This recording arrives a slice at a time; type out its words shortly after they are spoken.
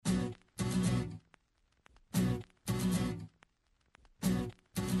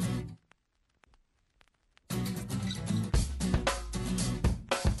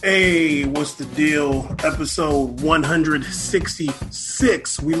Hey, what's the deal? Episode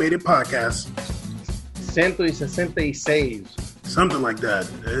 166. We made it podcast. 166. Something like that.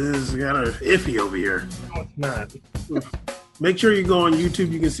 It is kind of iffy over here. No, it's not. Make sure you go on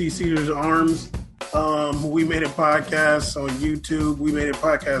YouTube. You can see Caesar's arms. We made it podcast on YouTube. We made it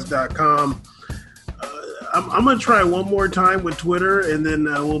podcast.com. I'm going to try one more time with Twitter, and then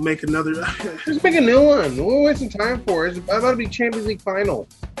we'll make another. Just make a new one. We're wasting time for it. It's about to be Champions League final.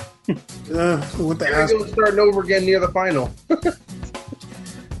 What the ass? We're starting over again near the final.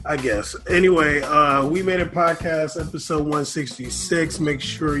 I guess. Anyway, we made a podcast, episode 166. Make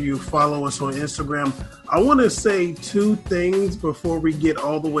sure you follow us on Instagram. I want to say two things before we get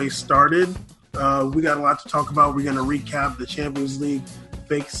all the way started. We got a lot to talk about. We're going to recap the Champions League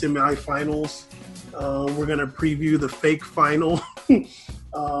fake semifinals. We're going to preview the fake final.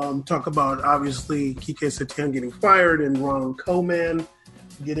 Talk about, obviously, Quique Setien getting fired and Ronald Koeman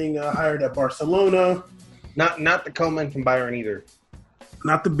getting hired at Barcelona. Not the Koeman from Bayern either.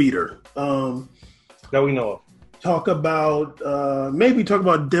 Not the beater. That we know of. Maybe talk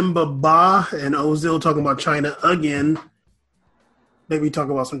about Demba Ba and Ozil talking about China again. Maybe talk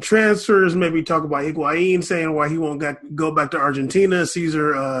about some transfers. Maybe talk about Higuain saying why he won't go back to Argentina.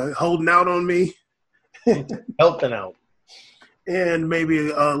 Caesar holding out on me. Helping out. And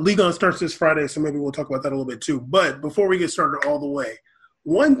maybe Ligue 1 starts this Friday, so maybe we'll talk about that a little bit too. But before we get started all the way,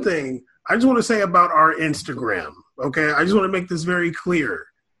 one thing I just want to say about our Instagram, okay? I just want to make this very clear.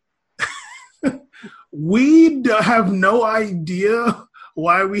 We have no idea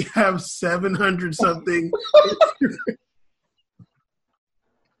why we have 700-something.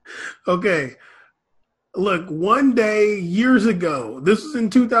 Okay. Look, one day, years ago, this was in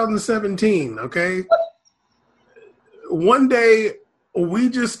 2017, okay? One day,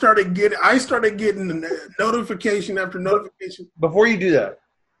 I started getting notification after notification. Before you do that,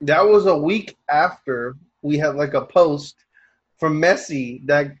 that was a week after we had like a post from Messi,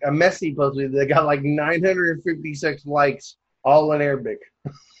 a Messi post that got like 956 likes, all in Arabic.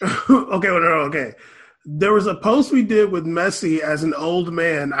 Okay. There was a post we did with Messi as an old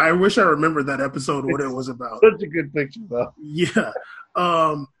man. I wish I remembered that episode, what it was about. Such a good picture, though. Yeah.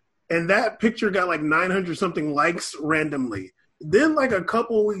 And that picture got like 900-something likes randomly. Then, like a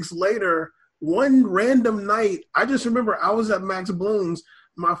couple weeks later, one random night, I just remember I was at Max Bloom's.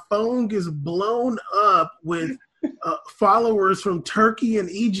 My phone gets blown up with followers from Turkey and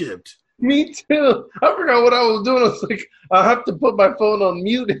Egypt. Me too. I forgot what I was doing. I was like, I have to put my phone on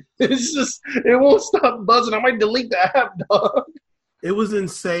mute. It's just, it won't stop buzzing. I might delete the app, dog. It was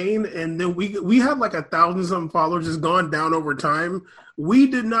insane. And then we had like 1,000-something followers. It's gone down over time. We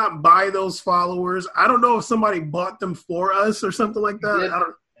did not buy those followers. I don't know if somebody bought them for us or something like that. Yeah,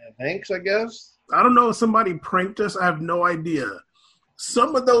 thanks, I guess. I don't know if somebody pranked us. I have no idea.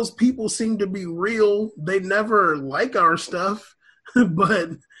 Some of those people seem to be real. They never like our stuff. But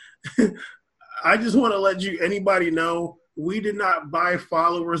I just want to let anybody know, we did not buy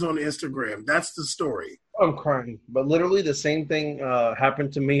followers on Instagram. That's the story. I'm crying. But literally the same thing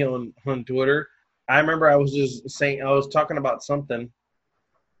happened to me on Twitter. I remember I was talking about something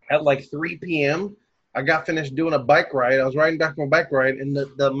at like 3 p.m. I got finished doing a bike ride. I was riding back from a bike ride, and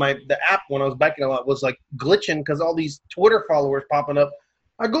the app when I was biking a lot was like glitching because all these Twitter followers popping up.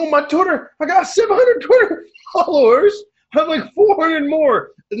 I go on my Twitter. I got 700 Twitter followers. I have like 400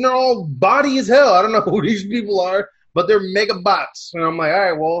 more, and they're all body as hell. I don't know who these people are, but they're mega bots. And I'm like, all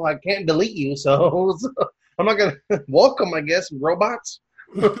right, well, I can't delete you, so I'm not gonna welcome, I guess, robots.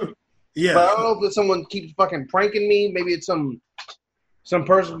 Yeah, but I don't know if someone keeps fucking pranking me. Maybe it's some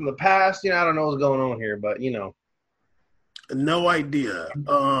person from the past. I don't know what's going on here, but no idea.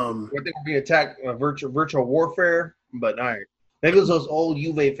 I think we're being attacked virtual warfare. But all right, maybe it's those old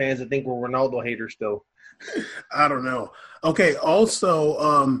Juve fans that think we're Ronaldo haters still. I don't know. Okay,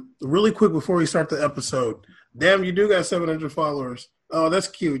 also, really quick before we start the episode, damn, you do got 700 followers. Oh, that's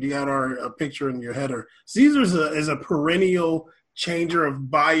cute. You got our picture in your header. Caesar is a perennial changer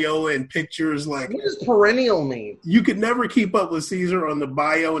of bio and pictures. Like, what does perennial mean? You could never keep up with Caesar on the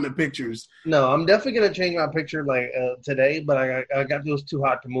bio and the pictures. No, I'm definitely gonna change my picture today, but I got it was too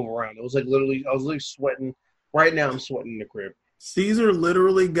hot to move around. It was like I was literally sweating. Right now, I'm sweating in the crib. Caesar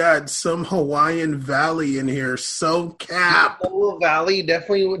literally got some Hawaiian Valley in here. So cap. Manoa Valley,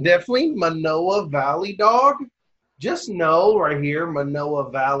 definitely Manoa Valley, dog. Just know right here, Manoa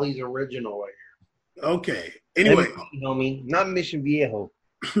Valley's original right here. Okay. Anyway. Homie, not Mission Viejo.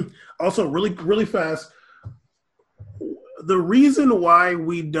 Also, really, really fast. The reason why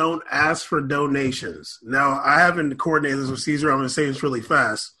we don't ask for donations. Now, I haven't coordinated this with Caesar. I'm going to say this really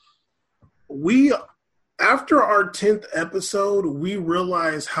fast. We after our 10th episode, we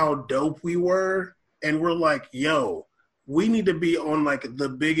realized how dope we were, and we're like, yo, we need to be on like the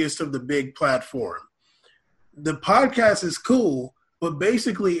biggest of the big platform. The podcast is cool, but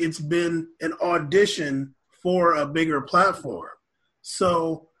basically it's been an audition for a bigger platform.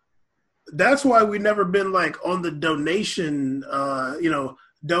 So that's why we've never been like on the donation,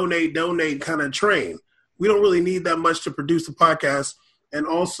 donate kind of train. We don't really need that much to produce a podcast. And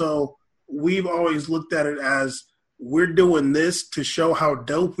also, we've always looked at it as we're doing this to show how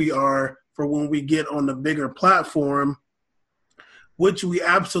dope we are for when we get on the bigger platform, which we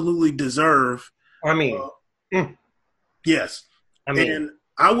absolutely deserve. I mean, yes. And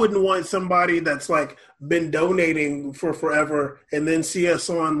I wouldn't want somebody that's like been donating for forever and then see us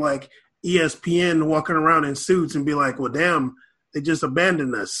on like ESPN walking around in suits and be like, well, damn, they just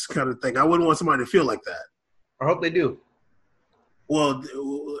abandoned us kind of thing. I wouldn't want somebody to feel like that. I hope they do. Well,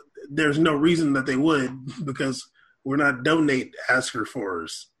 there's no reason that they would because we're not donate asker for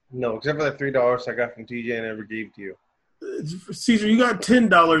us. No, except for that $3 I got from TJ and never gave to you. Caesar, you got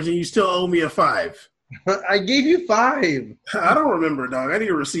 $10 and you still owe me a $5. I gave you $5. I don't remember, dog. I need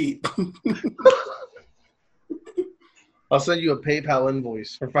a receipt. I'll send you a PayPal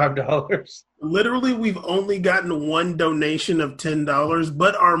invoice for $5. Literally, we've only gotten one donation of $10,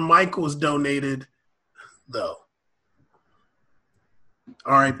 but our mic was donated, though.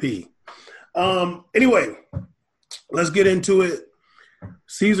 R.I.P. Anyway, let's get into it.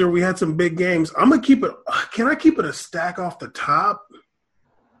 Caesar, we had some big games. I'm going to keep it. Can I keep it a stack off the top?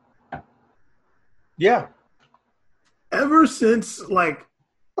 Yeah. Ever since, like,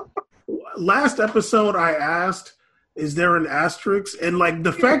 last episode I asked, is there an asterisk? And, like,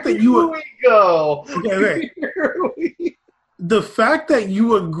 the fact that you... Here we go. Okay. The fact that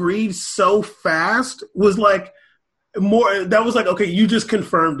you agreed so fast was, like, more... That was like, okay, you just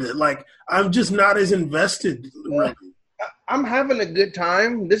confirmed it. Like, I'm just not as invested. Really. I'm having a good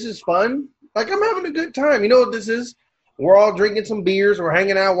time. This is fun. Like, I'm having a good time. You know what this is? We're all drinking some beers. We're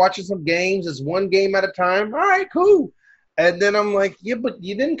hanging out, watching some games. It's one game at a time. All right, cool. And then I'm like, yeah, but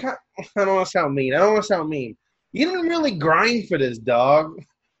you didn't – I don't want to sound mean. You didn't really grind for this, dog.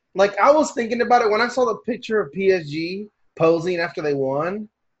 Like, I was thinking about it when I saw the picture of PSG posing after they won.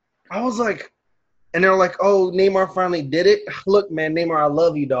 I was like – and they're like, oh, Neymar finally did it. Look, man, Neymar, I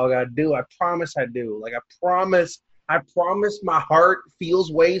love you, dog. I do. I promise I do. Like, I promise my heart feels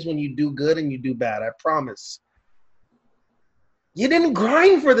ways when you do good and you do bad. I promise. You didn't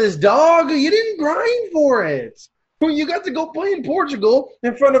grind for this, dog. You didn't grind for it. You got to go play in Portugal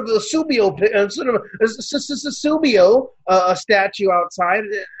in front of the Subio statue outside.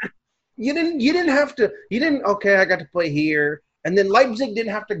 You didn't have to. Okay, I got to play here. And then Leipzig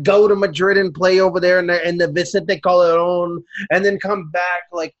didn't have to go to Madrid and play over there in the Vicente Calderon and then come back.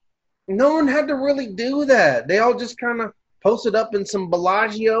 Like, no one had to really do that. They all just kind of posted up in some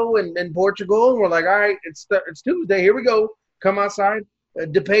Bellagio in Portugal. And we're like, all right, it's Tuesday. Here we go. Come outside.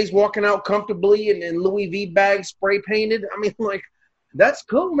 Depay's walking out comfortably in Louis V bags, spray painted. I mean, like, that's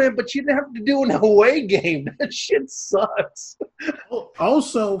cool, man, but you didn't have to do an away game. That shit sucks.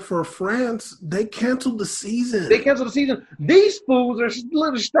 Also, for France, they canceled the season. These fools are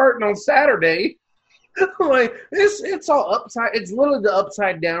literally starting on Saturday. Like, it's all upside. It's literally the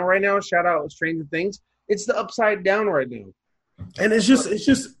upside down right now. Shout out Stranger Things. It's the upside down right now. And it's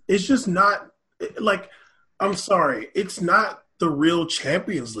just not like, I'm sorry, it's not the real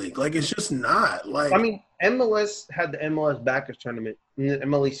Champions League. Like, it's just not. Like, I mean, MLS had the MLS Backers tournament, and the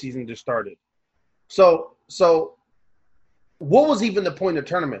MLS season just started. So what was even the point of the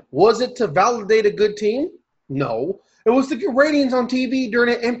tournament? Was it to validate a good team? No. It was to get ratings on TV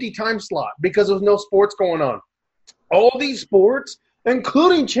during an empty time slot because there was no sports going on. All these sports,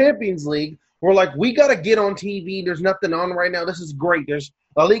 including Champions League, were like, we got to get on TV. There's nothing on right now. This is great.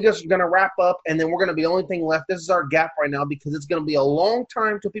 La Liga's going to wrap up, and then we're going to be the only thing left. This is our gap right now because it's going to be a long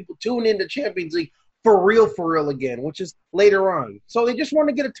time till people tune into Champions League for real again, which is later on. So they just want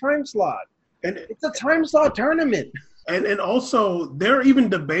to get a time slot. And it's a time slot tournament. And also, they're even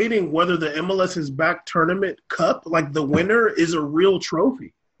debating whether the MLS's back tournament cup, like the winner, is a real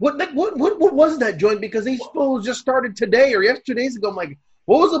trophy. What was that, joint? Because these fools just started today or yesterday ago. I'm like,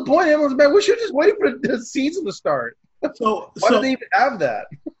 what was the point of MLS back? We should just wait for the season to start. Why do they even have that?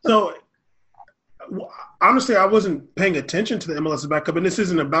 So, honestly, I wasn't paying attention to the MLS back cup, and this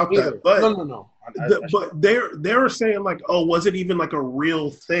isn't about Either. that. But no. But they're saying like, oh, was it even like a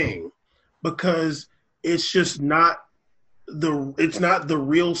real thing? Because it's just not the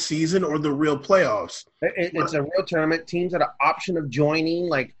real season or the real playoffs. It's a real tournament. Teams had an option of joining.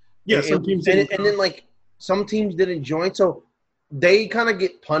 Like, yeah, some teams and then like some teams didn't join. So they kind of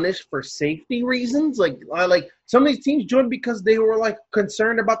get punished for safety reasons. Like some of these teams joined because they were like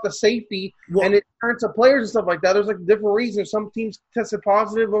concerned about the safety, and it turned to players and stuff like that. There's like different reasons. Some teams tested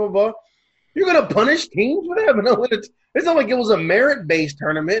positive, blah blah blah. You're gonna punish teams for that? No, it's not like it was a merit-based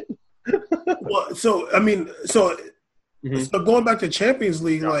tournament. Well, so going back to Champions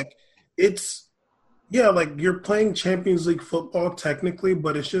League, like like you're playing Champions League football technically,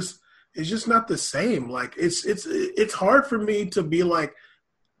 but it's just not the same. Like it's hard for me to be like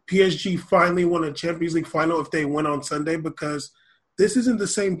PSG finally won a Champions League final if they win on Sunday, because this isn't the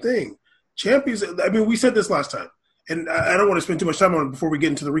same thing. We said this last time, and I don't want to spend too much time on it before we get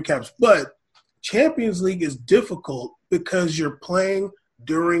into the recaps, but Champions League is difficult because you're playing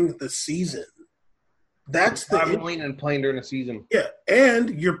during the season. That's traveling and playing during the season. Yeah,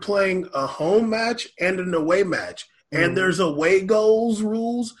 and you're playing a home match and an away match, and there's away goals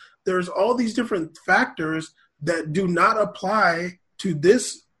rules. There's all these different factors that do not apply to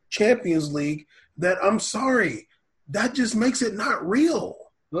this Champions League that, I'm sorry, that just makes it not real.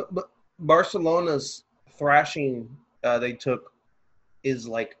 But Barcelona's thrashing they took is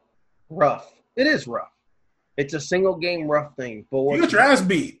like rough. It is rough. It's a single game rough thing. But you got your ass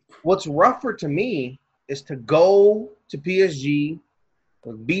beat. What's rougher to me is to go to PSG,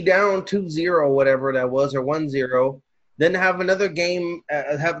 be down 2-0 or whatever that was, or 1-0, then have another game,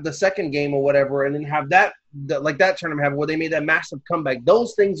 have the second game or whatever, and then have that tournament where they made that massive comeback.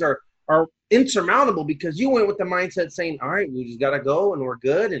 Those things are insurmountable because you went with the mindset saying, all right, we just got to go and we're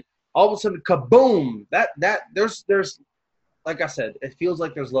good. And all of a sudden, kaboom, there's like I said, it feels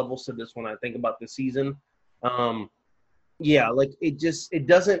like there's levels to this when I think about this season. It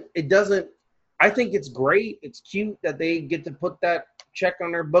doesn't, I think it's great. It's cute that they get to put that check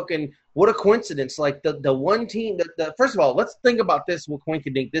on their book, and what a coincidence. Like the one team that first of all, let's think about this, what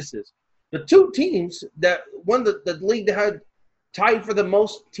coinkydink this is. The two teams that won the league that had tied for the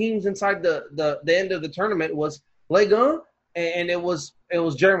most teams inside the end of the tournament was Ligue 1, and it was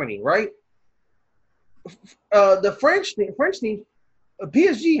Germany, right? The French team,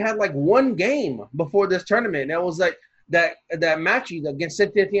 PSG had like one game before this tournament. That was like that match against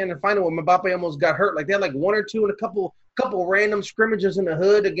Saint-Etienne in the final when Mbappe almost got hurt. Like they had like one or two and a couple random scrimmages in the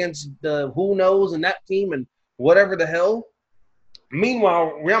hood against the who knows and that team and whatever the hell.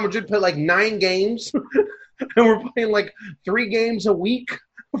 Meanwhile, Real Madrid played like 9 games and we're playing like 3 games a week,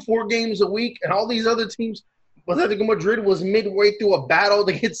 4 games a week, and all these other teams. Atletico Madrid was midway through a battle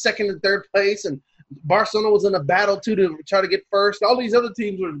to get second and third place, and Barcelona was in a battle too to try to get first. All these other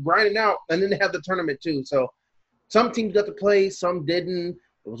teams were grinding out, and then they had the tournament too. So some teams got to play, some didn't.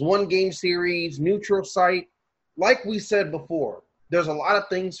 It was 1-game series, neutral site. Like we said before, there's a lot of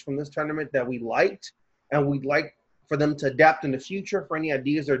things from this tournament that we liked, and we'd like for them to adapt in the future for any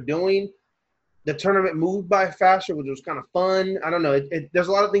ideas they're doing. The tournament moved by faster, which was kind of fun. I don't know. There's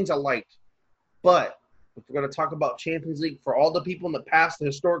a lot of things I liked. But if we're going to talk about Champions League, for all the people in the past, the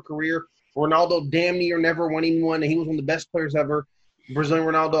historic career, Ronaldo damn near never winning one, and he was one of the best players ever. Brazilian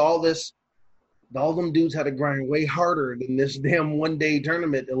Ronaldo, all them dudes had to grind way harder than this damn one-day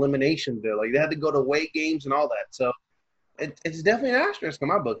tournament elimination bill. Like, they had to go to away games and all that. So it's definitely an asterisk in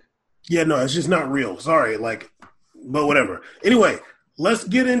my book. Yeah, no, it's just not real. Sorry, but whatever. Anyway, let's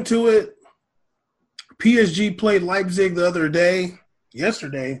get into it. PSG played Leipzig the other day.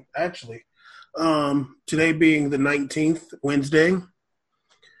 Yesterday, actually. Today being the 19th, Wednesday.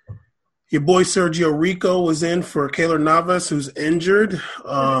 Your boy Sergio Rico was in for Keylor Navas, who's injured.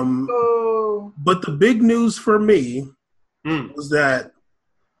 But the big news for me was that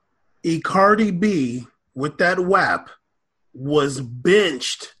Icardi B, with that WAP, was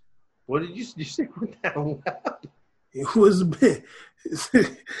benched. What did you say with that WAP? It was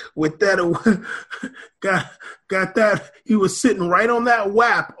with that got that. He was sitting right on that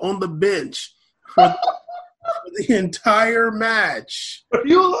WAP on the bench for the entire match. Are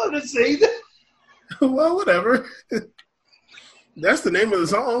you allowed to say that? Well, whatever. That's the name of the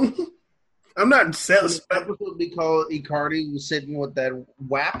song. I'm not saying this episode would be called Icardi was sitting with that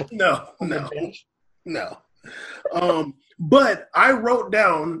WAP. No. But I wrote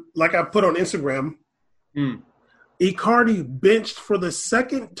down, like I put on Instagram, Icardi benched for the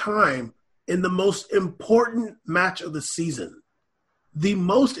second time in the most important match of the season. The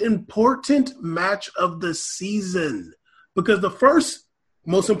most important match of the season. Because the first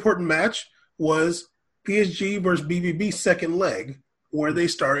most important match was PSG versus BVB second leg, where they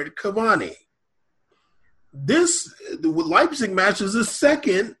started Cavani. The Leipzig match is the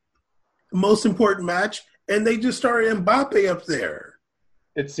second most important match, and they just started Mbappe up there.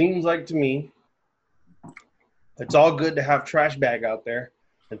 It seems like to me it's all good to have trash bag out there,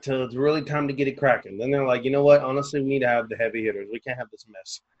 until it's really time to get it cracking. Then they're like, you know what? Honestly, we need to have the heavy hitters. We can't have this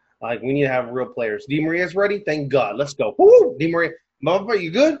mess. Like, we need to have real players. Di Maria's ready? Thank God. Let's go. Woo! Di Maria, motherfucker, you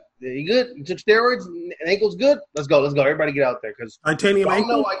good? You good? You took steroids? Ankle's good? Let's go. Let's go. Everybody get out there. Because titanium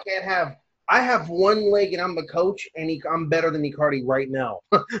ankle? No, I can't have. I have one leg and I'm the coach, and I'm better than Icardi right now.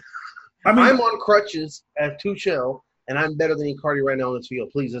 I mean, I'm on crutches at Tuchel, and I'm better than Icardi right now on this field.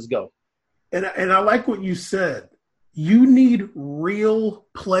 Please, let's go. And I like what you said. You need real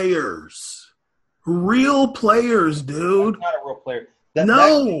players. Real players, dude. I'm not a real player.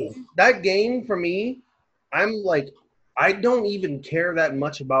 That game for me, I'm like, I don't even care that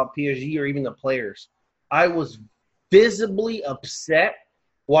much about PSG or even the players. I was visibly upset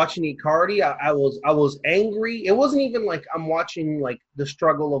watching Icardi. I was angry. It wasn't even like I'm watching like the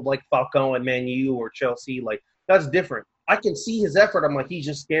struggle of like Falcao and Man U or Chelsea. Like, that's different. I can see his effort. I'm like, he's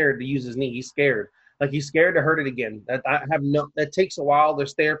just scared to use his knee. He's scared. Like, he's scared to hurt it again. That takes a while.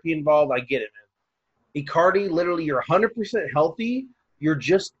 There's therapy involved. I get it, man. Icardi, literally, you're 100% healthy. You're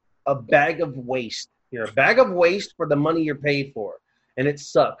just a bag of waste. You're a bag of waste for the money you're paid for. And it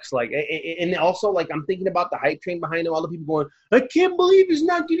sucks. Like, and also, like, I'm thinking about the hype train behind him. All the people going, I can't believe he's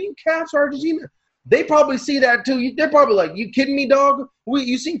not getting caps, Argentina. They probably see that, too. They're probably like, you kidding me, dog?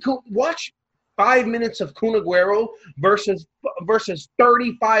 Watch 5 minutes of Kun Aguero versus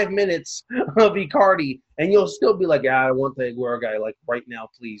 35 minutes of Icardi, and you'll still be like, I want the Aguero guy, like, right now,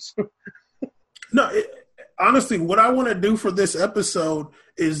 please. No, honestly, what I want to do for this episode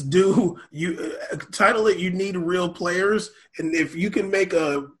is title it "You Need Real Players," and if you can make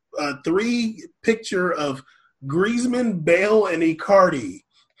a 3 picture of Griezmann, Bale, and Icardi,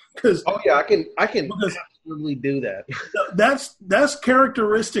 because I can absolutely do that. That's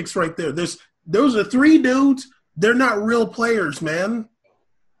characteristics right there. Those are 3 dudes. They're not real players, man.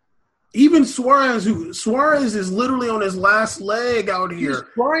 Even Suarez is literally on his last leg out here.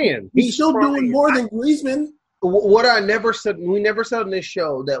 He's trying. He's still doing more than Griezmann. What I never said, we never said on this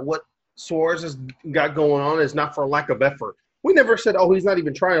show that what Suarez has got going on is not for lack of effort. We never said, oh, he's not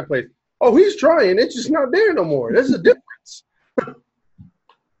even trying to play. Oh, he's trying. It's just not there no more. There's a difference.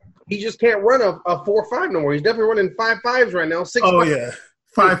 He just can't run a 4-5 no more. He's definitely running 5-5s right now. 6. Oh, yeah.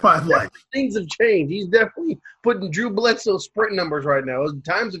 5-5 life. Things have changed. He's definitely putting Drew Bledsoe sprint numbers right now.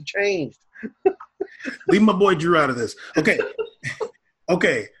 Times have changed. Leave my boy Drew out of this. Okay.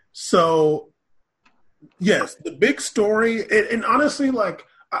 Okay. So, yes, the big story, and honestly, like,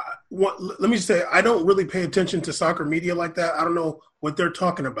 let me just say, I don't really pay attention to soccer media like that. I don't know what they're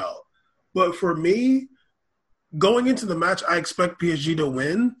talking about. But for me, going into the match, I expect PSG to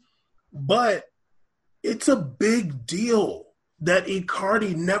win, but it's a big deal that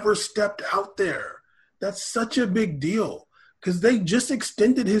Icardi never stepped out there. That's such a big deal because they just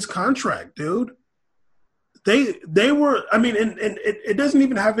extended his contract, dude. They were, I mean, and it doesn't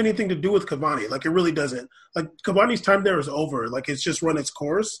even have anything to do with Cavani. Like, it really doesn't. Like, Cavani's time there is over. Like, it's just run its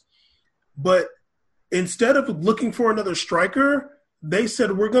course. But instead of looking for another striker, they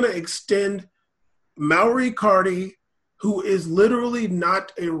said, we're going to extend Mauro Icardi, who is literally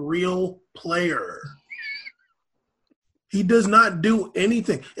not a real player. He does not do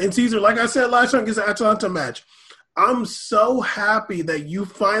anything. And Caesar, like I said last time against the Atalanta match, I'm so happy that you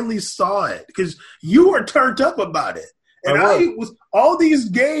finally saw it because you were turned up about it. And I was all these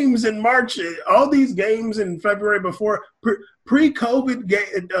games in March, all these games in February before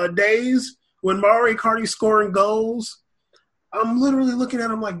pre-COVID days when Mauro Icardi scoring goals. I'm literally looking at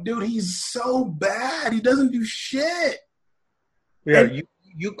him like, dude, he's so bad. He doesn't do shit. Yeah, and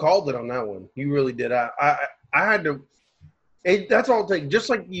you called it on that one. You really did. I had to. That's all it takes. Just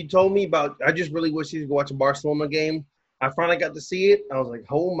like you told me about, I just really wish you could watch a Barcelona game. I finally got to see it. I was like,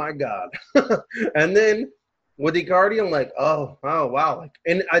 oh my God. And then with Icardi, I'm like, oh wow. Like,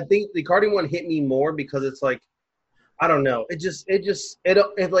 and I think the Icardi one hit me more because it's like, I don't know. It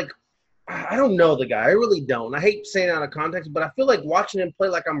like, I don't know the guy. I really don't. I hate saying it out of context, but I feel like watching him play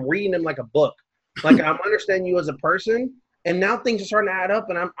like I'm reading him like a book. Like, I'm understanding you as a person, and now things are starting to add up,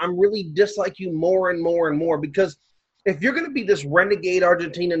 and I'm really dislike you more and more and more because if you're going to be this renegade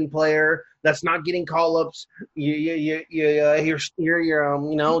Argentinian player that's not getting call-ups, don't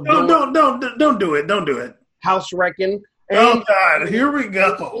do it. Don't do it. House wrecking. Oh God, here we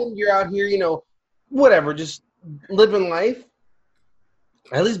go. You're out here, whatever, just living life.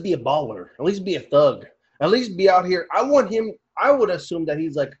 At least be a baller. At least be a thug. At least be out here. I would assume that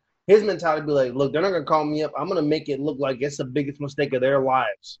he's like, his mentality be like, look, they're not going to call me up. I'm going to make it look like it's the biggest mistake of their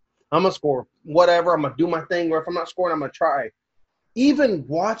lives. I'm going to score whatever. I'm going to do my thing. Or if I'm not scoring, I'm going to try. Even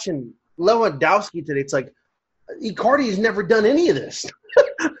watching Lewandowski today, it's like, Icardi has never done any of this.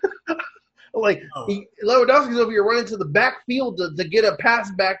 Like Lewandowski's over here running to the backfield to get a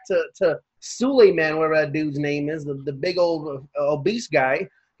pass back to Suleiman, whatever that dude's name is, the big old obese guy.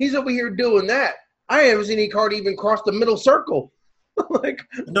 He's over here doing that. I haven't seen Icardi even cross the middle circle. Like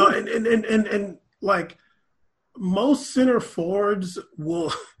no, and like most center forwards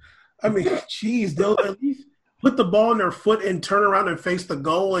will. I mean, geez, they'll at least put the ball in their foot and turn around and face the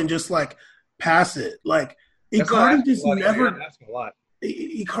goal and just like pass it. Like Icardi just never.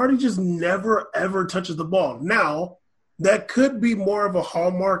 Icardi just never ever touches the ball. Now that could be more of a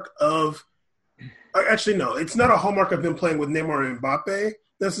hallmark of. Actually, no, it's not a hallmark of him playing with Neymar and Mbappe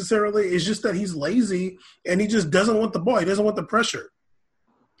necessarily. It's just that he's lazy and he just doesn't want the ball. He doesn't want the pressure.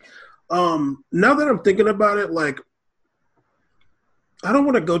 Now that I'm thinking about it, like, I don't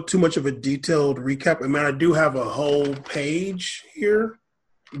want to go too much of a detailed recap. I mean, I do have a whole page here,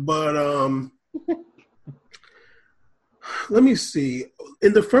 but let me see.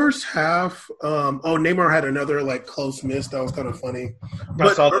 In the first half, Neymar had another like close miss. That was kind of funny.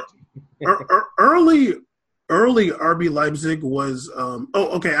 But early RB Leipzig was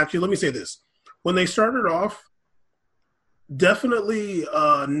actually, let me say this. When they started off, definitely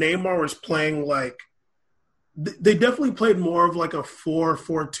Neymar was playing like they definitely played more of like a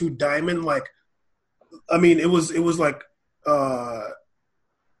 4-4-2 diamond. Like, I mean, it was like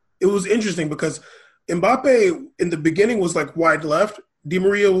it was interesting because Mbappe in the beginning was like wide left. Di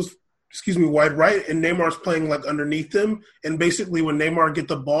Maria was wide right, and Neymar's playing like underneath them. And basically, when Neymar get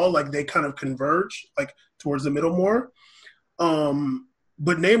the ball, like they kind of converge like towards the middle more.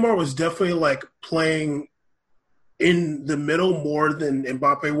 But Neymar was definitely like playing in the middle more than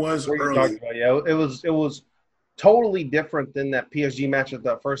Mbappe was early. Yeah, it was totally different than that PSG match at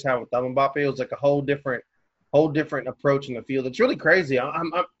the first half with Mbappe. It was like a whole different approach in the field. It's really crazy.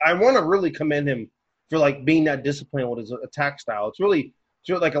 I want to really commend him for like being that disciplined with his attack style. It's really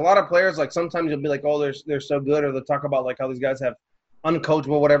like a lot of players, like sometimes you'll be like, oh, they're so good, or they'll talk about like how these guys have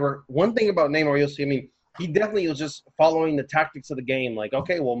uncoachable, whatever. One thing about Neymar, you'll see, I mean, he definitely was just following the tactics of the game. Like,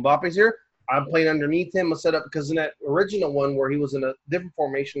 okay, well, Mbappe's here. I'm playing underneath him. I'll set up because in that original one where he was in a different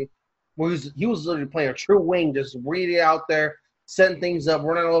formation, where he was literally playing a true wing, just really out there, setting things up,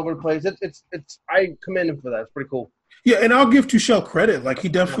 running all over the place. It's I commend him for that. It's pretty cool. Yeah, and I'll give Tuchel credit. Like he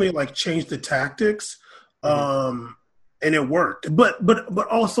definitely like changed the tactics, and it worked. But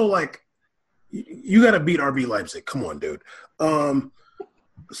also like you got to beat RB Leipzig. Come on, dude.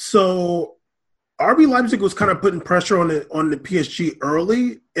 So RB Leipzig was kind of putting pressure on the PSG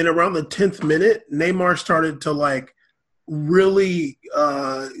early, and around the 10th minute, Neymar started to like really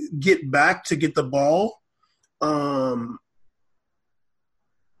get back to get the ball,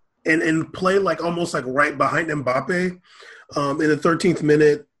 and play like almost like right behind Mbappe. In the 13th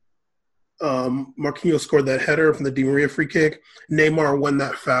minute, Marquinhos scored that header from the Di Maria free kick. Neymar won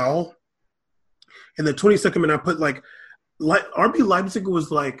that foul. In the 22nd minute, I put like RB Leipzig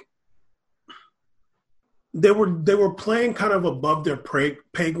was like they were playing kind of above their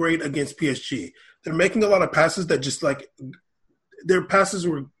pay grade against PSG. They're making a lot of passes that just like their passes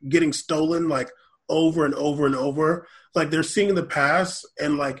were getting stolen like over and over and over. Like they're seeing the pass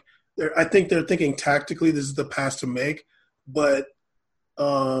and like I think they're thinking tactically this is the pass to make, but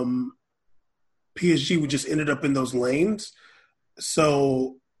PSG would just ended up in those lanes.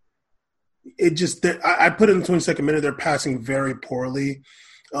 So it just I put in the 22nd minute they're passing very poorly.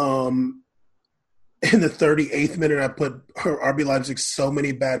 In the 38th minute, I put RB Leipzig so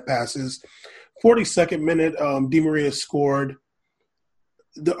many bad passes. 42nd minute, Di Maria scored.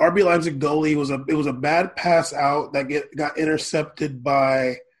 The RB Leipzig goalie was a bad pass out that got intercepted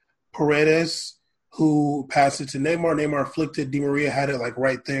by Paredes, who passed it to Neymar. Neymar flicked it. Di Maria had it like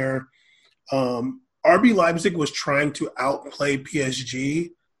right there. RB Leipzig was trying to outplay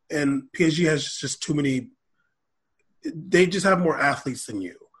PSG, and PSG has just too many. They just have more athletes than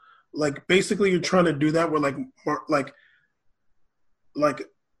you. Like basically, you're trying to do that where like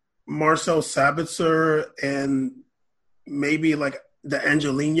Marcel Sabitzer and maybe like the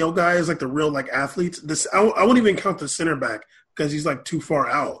Angelino guys, like the real like athletes. I won't even count the center back because he's like too far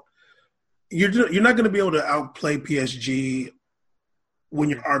out. You're not going to be able to outplay PSG when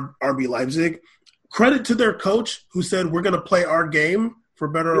you're RB Leipzig. Credit to their coach who said we're going to play our game for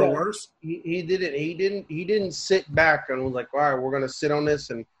better or worse. He didn't sit back and was like, all right, we're going to sit on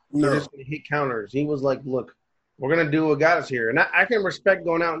this and. We're just going to hit counters. He was like, look, we're going to do what got us here. And I can respect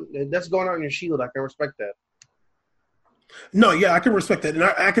going out. That's going out in your shield. I can respect that. No, yeah, I can respect that. And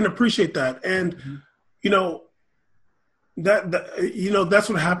I can appreciate that. And, that's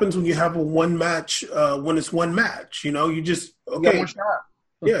what happens when you have when it's one match. You just, okay. One shot.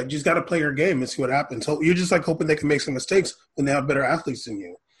 Yeah, you just got to play your game and see what happens. So you're just like hoping they can make some mistakes when they have better athletes than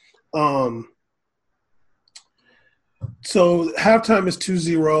you. So halftime is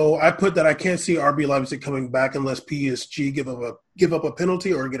 2-0. I put that I can't see RB Leipzig coming back unless PSG give up a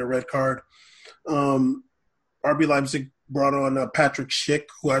penalty or get a red card. RB Leipzig brought on Patrick Schick,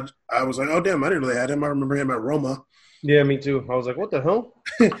 who I was like, oh damn, I didn't really have him. I remember him at Roma. Yeah, me too. I was like, what the hell?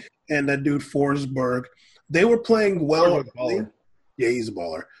 And that dude Forsberg. They were playing well. Yeah, he's a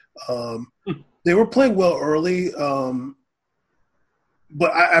baller. They were playing well early.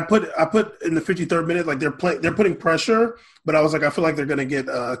 But I put in the 53rd minute, like they're putting pressure, but I was like, I feel like they're gonna get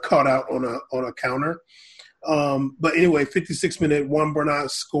caught out on a counter. But anyway, 56th minute, Juan Bernat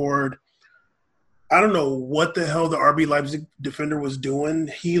scored. I don't know what the hell the RB Leipzig defender was doing.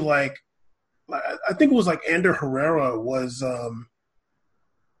 He I think it was like Ander Herrera was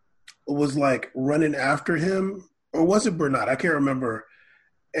like running after him, or was it Bernat? I can't remember,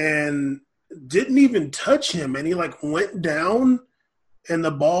 and didn't even touch him, and he like went down. And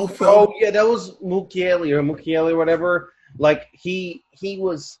the ball fell. Oh yeah, that was Mukiele or whatever. Like he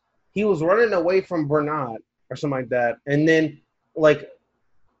was running away from Bernat or something like that, and then like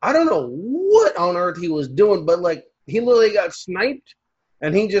I don't know what on earth he was doing, but like he literally got sniped,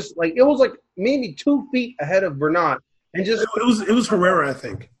 and he just like it was like maybe 2 feet ahead of Bernat, and just it was Herrera, I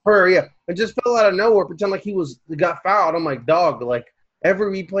think. Herrera, yeah, and just fell out of nowhere, pretend like he got fouled. I'm like, dog, like.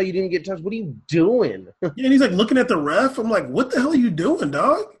 Every replay you didn't get touched. What are you doing? Yeah, and he's like looking at the ref. I'm like, what the hell are you doing,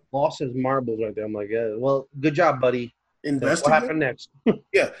 dog? Lost his marbles right there. I'm like, yeah, well, good job, buddy. Investigate. What happened next?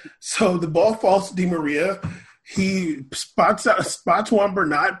 Yeah. So the ball falls to Di Maria. He spots Juan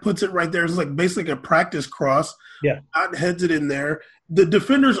Bernat, puts it right there. It's like basically a practice cross. Yeah. Bernat heads it in there. The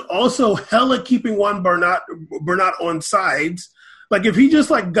defenders also hella keeping Juan Bernat on sides. Like, if he just,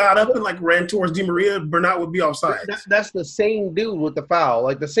 like, got up and, like, ran towards Di Maria, Bernat would be offside. That's the same dude with the foul.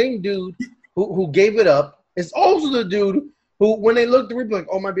 Like, the same dude who gave it up is also the dude who, when they looked at the replay, like,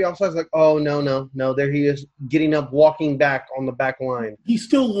 oh, might be offside. It's like, oh, no. There he is getting up, walking back on the back line. He's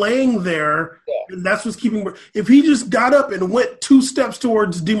still laying there, and that's what's keeping – if he just got up and went 2 steps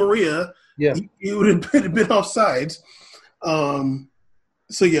towards Di Maria, he would have been offsides.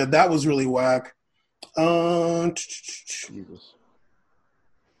 So, yeah, that was really whack. Jesus.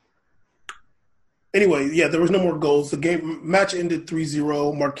 Anyway, yeah, there was no more goals. The match ended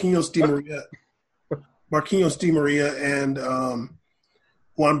 3-0. Marquinhos Di Maria and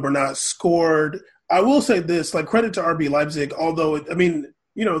Juan Bernat scored. I will say this, like, credit to RB Leipzig, although,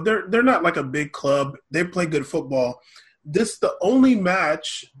 they're not like a big club. They play good football. This the only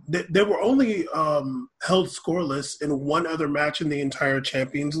match that they were only held scoreless in one other match in the entire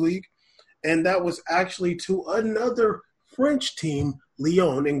Champions League, and that was actually to another French team,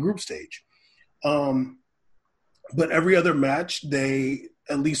 Lyon, in group stage. But every other match, they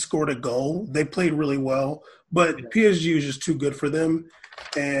at least scored a goal. They played really well, but PSG was just too good for them.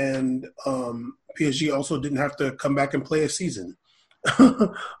 And PSG also didn't have to come back and play a season.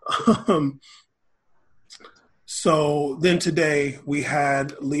 So then today we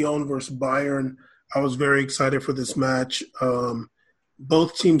had Lyon versus Bayern. I was very excited for this match.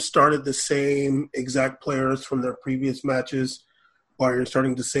 Both teams started the same exact players from their previous matches. Bayern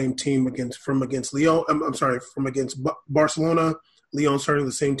starting the same team against Lyon. From against Barcelona. Lyon starting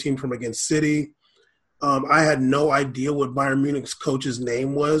the same team from against City. I had no idea what Bayern Munich's coach's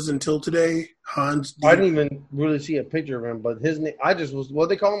name was until today. Hans. I didn't even really see a picture of him, but his name. I just was. What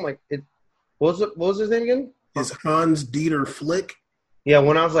they call him? Like it. What was his name again? It's Hans Dieter Flick. Yeah,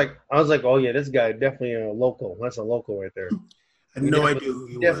 when I was like, oh yeah, this guy definitely a local. That's a local right there. I had no idea who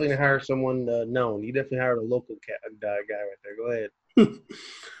he was. Definitely hired someone known. You definitely hired a local guy right there. Go ahead.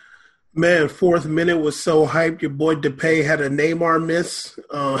 Man, 4th minute was so hyped. Your boy Depay had a Neymar miss.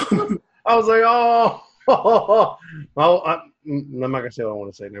 I was like, oh, I'm not gonna say what I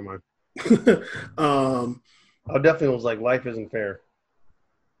want to say. Never mind. I definitely was like, life isn't fair.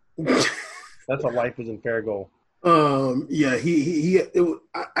 That's a life isn't fair goal. Yeah,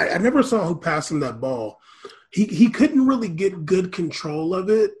 I never saw who passed him that ball. He couldn't really get good control of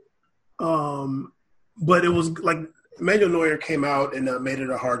it. But it was like Manuel Neuer came out and made it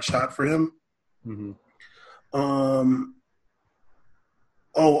a hard shot for him. Mm-hmm.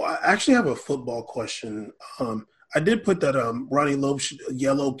 I actually have a football question. I did put that Ronnie Lopes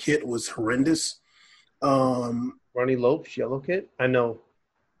yellow kit was horrendous. Ronnie Lopes yellow kit? I know.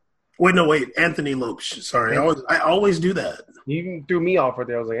 Wait. Anthony Lopes. Sorry, I always do that. You threw me off right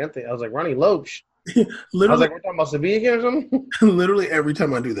there. I was like, Anthony. I was like, Ronnie Lopes. Literally, I was like, we're talking about Sevilla again or something? Literally every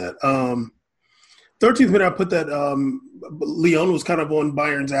time I do that. 13th minute, I put that Lyon was kind of on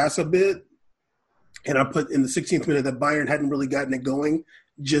Bayern's ass a bit. And I put in the 16th minute that Bayern hadn't really gotten it going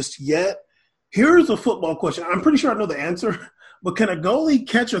just yet. Here's a football question. I'm pretty sure I know the answer, But can a goalie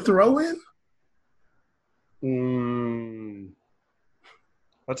catch a throw in?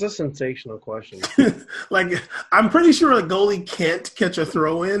 That's a sensational question. Like, I'm pretty sure a goalie can't catch a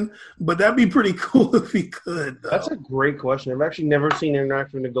throw in, but that'd be pretty cool if he could. Though. That's a great question. I've actually never seen an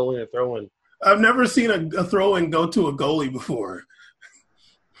interaction between a goalie and a throw in. I've never seen a throw in go to a goalie before.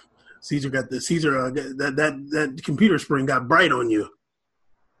 Caesar got this. Caesar, that computer screen got bright on you.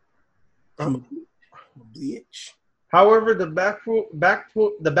 I'm a bitch. However, the back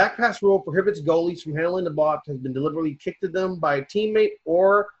pass rule prohibits goalies from handling the ball that has been deliberately kicked to them by a teammate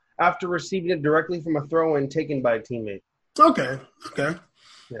or after receiving it directly from a throw-in taken by a teammate. Okay. Yeah.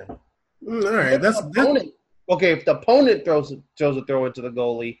 All right. Okay, if the opponent throws a throw into the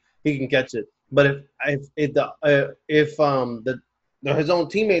goalie, he can catch it. But if his own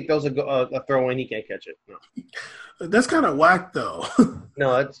teammate throws a throw in, he can't catch it. No. That's kind of whack, though.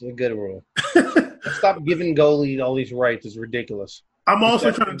 No, that's a good rule. Stop giving goalie all these rights. It's ridiculous. I'm also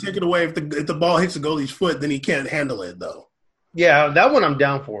trying to take it away. If the ball hits the goalie's foot, then he can't handle it, though. Yeah, that one I'm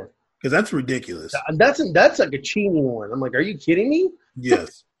down for. Because that's ridiculous. That's like a cheating one. I'm like, are you kidding me?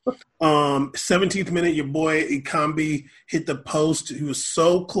 Yes. 17th minute, your boy Ikambi hit the post. He was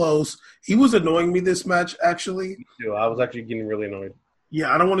so close. He was annoying me this match, actually. Me too. I was actually getting really annoyed.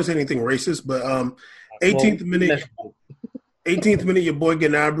 Yeah, I don't want to say anything racist, but 18th minute, your boy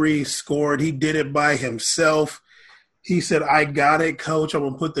Gnabry scored. He did it by himself. He said, I got it, coach. I'm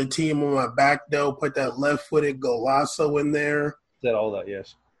going to put the team on my back, though. Put that left-footed golazo in there. Said all that,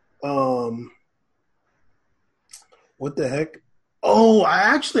 yes. What the heck? Oh, I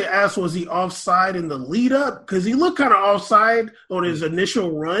actually asked, was he offside in the lead-up? Because he looked kind of offside on his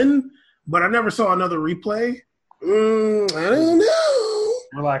initial run, but I never saw another replay. I don't know.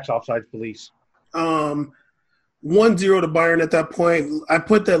 Relax, offside police. 1-0 to Bayern at that point. I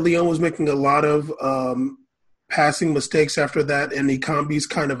put that Lyon was making a lot of passing mistakes after that, and Ikambi's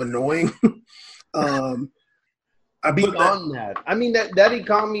kind of annoying. I mean, that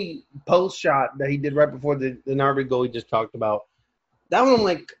Ikambi post shot that he did right before the Gnabry goal he just talked about, that one I'm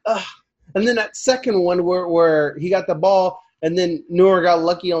like, ugh. And then that second one where he got the ball and then Neuer got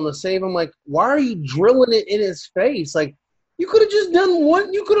lucky on the save, I'm like, why are you drilling it in his face? Like, you could have just done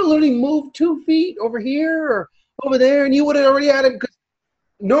one. You could have literally moved 2 feet over here or over there, and you would have already had him. Because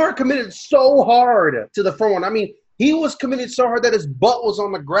Neuer committed so hard to the front one. I mean, he was committed so hard that his butt was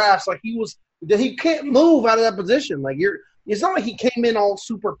on the grass. Like, he can't move out of that position. Like, it's not like he came in all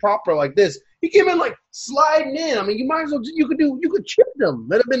super proper like this. He came in like sliding in. I mean, you might as well you could chip them.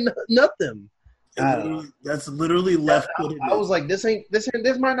 That'd have been nothing. That's literally left-footed. I was like, this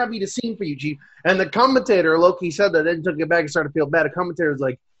might not be the scene for you, Chief. And the commentator, Loki, said that, then took it back and started to feel bad. The commentator was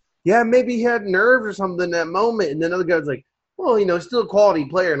like, yeah, maybe he had nerves or something in that moment. And then the other guy was like, well, he's still a quality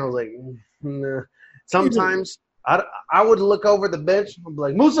player. And I was like, nah. Sometimes I would look over the bench and be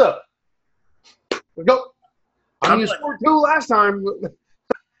like, Musa, let's go. You scored 2 last time. We're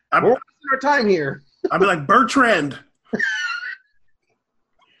wasting our time here. I'd be like, Bertrand.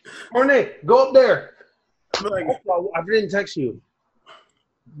 Orne, go up there. I didn't text you.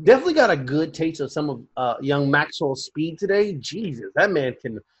 Definitely got a good taste of some of young Maxwell's speed today. Jesus, that man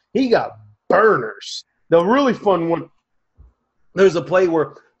he got burners. The really fun one, there's a play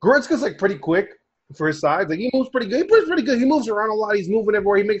where Goretzka's like pretty quick for his size. Like, he moves pretty good. He plays pretty good. He moves around a lot. He's moving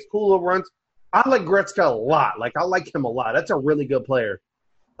everywhere. He makes cool little runs. I like Goretzka a lot. Like, I like him a lot. That's a really good player.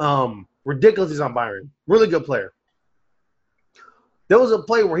 Ridiculous he's on Bayern. Really good player. There was a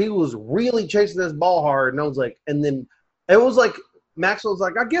play where he was really chasing this ball hard, and I was like, and then it was like Maxwell's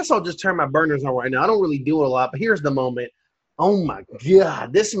like, I guess I'll just turn my burners on right now. I don't really do it a lot, but here's the moment. Oh my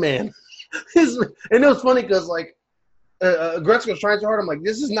God, this man. And it was funny because like Gretzky was trying so hard. I'm like,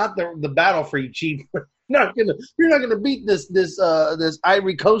 this is not the battle for you, Chief. You're not gonna beat this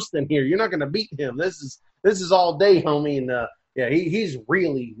Ivory Coast in here. You're not gonna beat him. This is all day, homie. And yeah, he's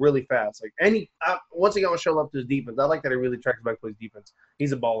really, really fast. Like, once he got to show up to his defense, I like that he really tracks back to his defense.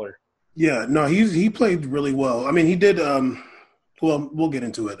 He's a baller. Yeah, no, he played really well. I mean, he did. Well, we'll get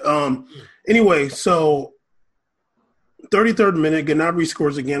into it. Anyway, so 33rd minute, Gnabry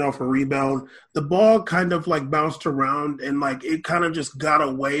scores again off a rebound. The ball kind of like bounced around and like it kind of just got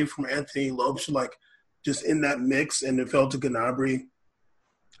away from Anthony Lopes, like just in that mix, and it fell to Gnabry.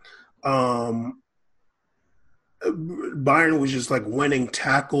 Bayern was just like winning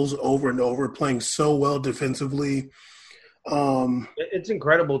tackles over and over, playing so well defensively. It's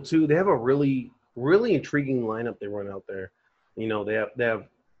incredible too. They have a really, really intriguing lineup they run out there. They have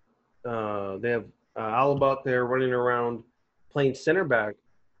Alaba out there running around playing center back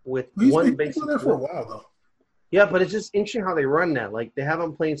with one basic. There for a while though. Yeah, but it's just interesting how they run that. Like, they have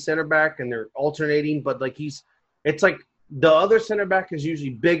him playing center back and they're alternating, but like it's like the other center back is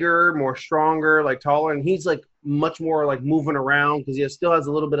usually bigger, more stronger, like taller, and he's like much more like moving around because he still has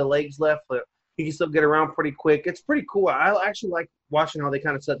a little bit of legs left, but he can still get around pretty quick. It's pretty cool. I actually like watching how they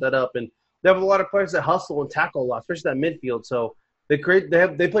kind of set that up, and they have a lot of players that hustle and tackle a lot, especially that midfield. So they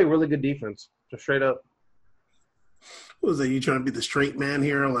play really good defense, just straight up. What was that? You trying to be the straight man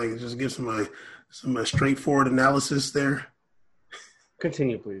here? Like, just give some straightforward analysis there.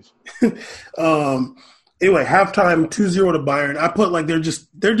 Continue, please. Anyway, halftime 2-0 to Bayern. I put like they're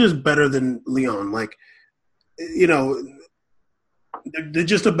just better than Lyon. Like, you know, they're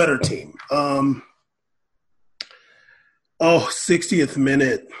just a better team. 60th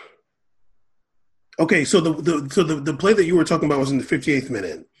minute. Okay, so the play that you were talking about was in the 58th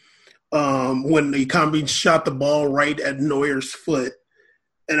minute. When Ekambi shot the ball right at Neuer's foot.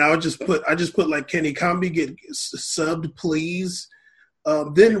 And I just put like, can Ekambi get subbed, please?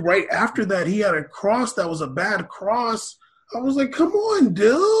 Then right after that, he had a cross that was a bad cross. I was like, come on,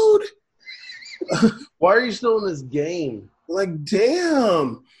 dude. Why are you still in this game? Like,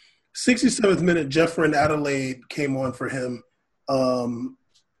 damn. 67th minute, Jeffrey Adelaide came on for him.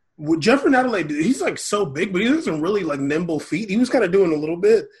 Jeffrey Adelaide, he's like so big, but he has some really like nimble feet. He was kind of doing a little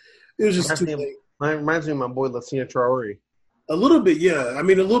bit. It was just too late. Reminds me of my boy Lassina Traore. A little bit, yeah. I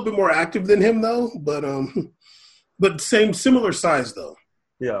mean, a little bit more active than him though, but similar size though.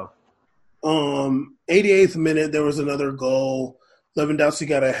 Yeah. 88th minute, there was another goal. Lewandowski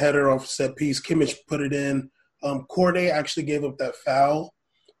got a header off set piece. Kimmich put it in. Corday actually gave up that foul,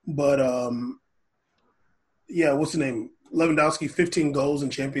 but what's the name? Lewandowski, 15 goals in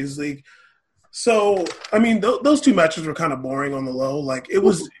Champions League. So, I mean, those two matches were kind of boring on the low. Like it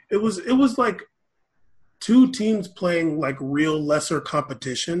was like two teams playing like real lesser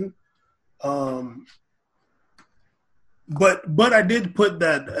competition. But I did put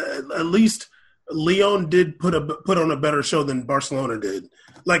that at least Lyon did put on a better show than Barcelona did.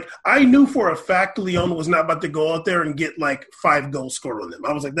 Like I knew for a fact Lyon was not about to go out there and get like 5 goals scored on them.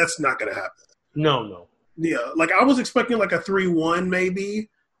 I was like, that's not going to happen. No. Yeah, like I was expecting like a 3-1 maybe,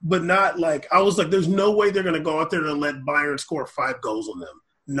 but not like I was like, there's no way they're going to go out there and let Bayern score 5 goals on them.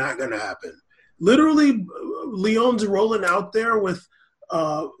 Not going to happen. Literally, Lyon's rolling out there with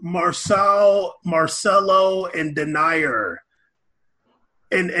Marcelo, and Denier,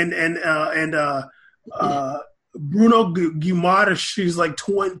 and Bruno Guimaraes, who's like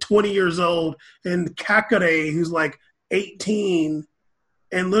 20 years old, and Kakare, who's like 18,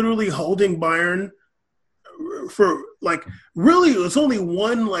 and literally holding Bayern for like really it's only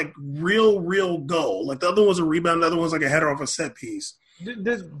one like real goal. Like the other one's a rebound, the other one's like a header off a set piece. Did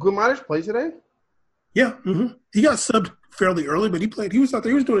Guimaraes play today? Yeah, he got subbed fairly early, but he played. He was out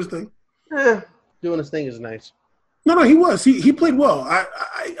there. He was doing his thing. Doing his thing is nice. No, he was. He played well.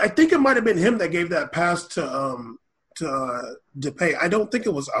 I think it might have been him that gave that pass to Depay. I don't think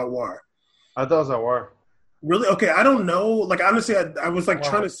it was Aouar. I thought it was Aouar. Really? Okay, I don't know. Like honestly, I was like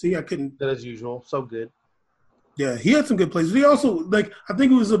trying to see. I couldn't. That as usual. So good. Yeah, he had some good plays. But he also like I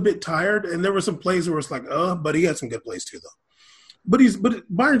think he was a bit tired, and there were some plays where it's like, but he had some good plays too, though. But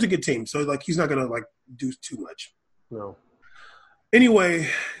Bayern's a good team, so like he's not gonna like do too much. No. Anyway,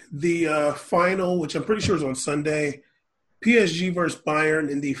 the final, which I'm pretty sure is on Sunday, PSG versus Bayern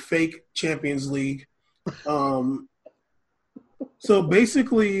in the fake Champions League. So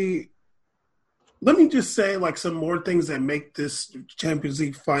basically, let me just say like some more things that make this Champions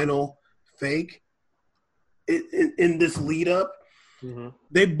League final fake. In this lead up,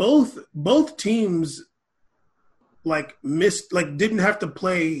 they both teams like missed, like didn't have to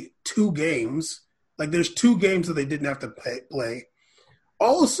play 2 games. Like there's 2 games that they didn't have to play.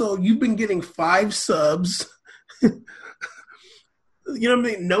 Also, you've been getting 5 subs. You know what I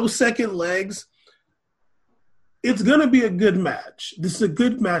mean? No second legs. It's going to be a good match. This is a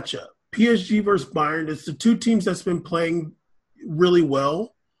good matchup. PSG versus Bayern. It's the 2 teams that's been playing really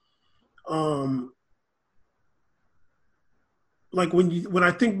well. Like when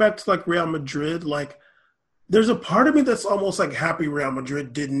I think back to like Real Madrid, like there's a part of me that's almost like happy Real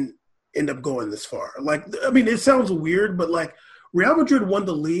Madrid didn't end up going this far. Like, I mean, it sounds weird, but like Real Madrid won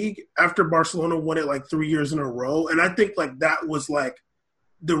the league after Barcelona won it like 3 years in a row. And I think like that was like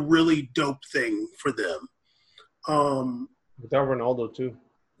the really dope thing for them. Without Ronaldo too.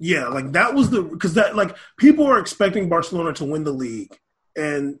 Yeah, like that was because that like people are expecting Barcelona to win the league.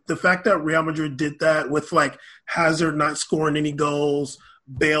 And the fact that Real Madrid did that with like Hazard not scoring any goals,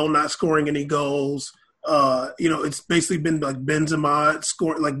 Bale not scoring any goals, it's basically been like Benzema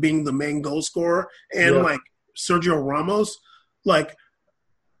scoring, like being the main goal scorer, and like Sergio Ramos, like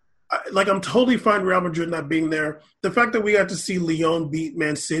I'm totally fine Real Madrid not being there. The fact that we got to see Lyon beat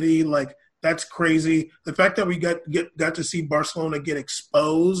Man City, like That's crazy. The fact that we got to see Barcelona get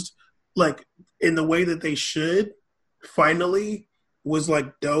exposed, like in the way that they should, finally was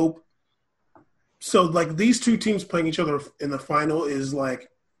like dope. So like these two teams playing each other in the final is like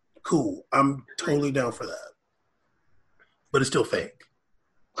cool. I'm totally down for that. But it's still fake.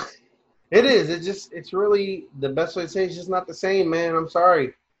 It is. It's really the best way to say it's just not the same, man. I'm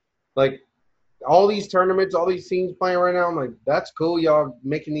sorry. Like all these tournaments, all these teams playing right now, I'm like, that's cool. Y'all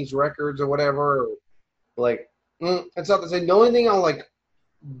making these records or whatever. Or, like, it's not the same. The only thing I'll like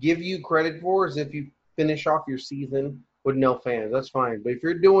give you credit for is if you finish off your season with no fans. That's fine. But if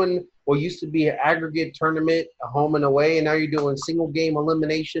you're doing what used to be an aggregate tournament, a home and away, and now you're doing single game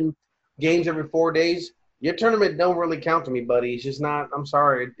elimination games every 4 days, your tournament don't really count to me, buddy. It's just not. I'm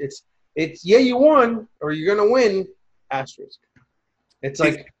sorry. It's yeah, you won or you're gonna win. Asterisk. It's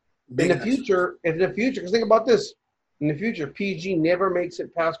like in the future, because think about this. In the future, PG never makes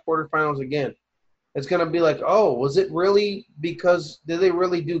it past quarterfinals again. It's gonna be like, oh, was it really because did they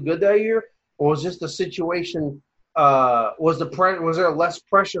really do good that year, or was just the situation? Was there less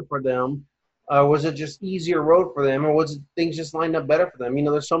pressure for them? Was it just easier road for them, or was it things just lined up better for them? You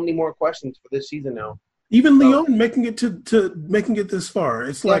know, there's so many more questions for this season now. Even Lyon making it to making it this far,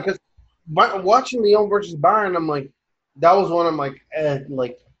 it's like watching Lyon versus Bayern. I'm like, that was one. I'm like,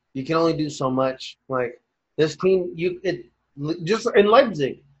 like you can only do so much. Like this team, just in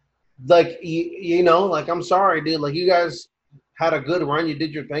Leipzig, like you know, like I'm sorry, dude. Like you guys had a good run. You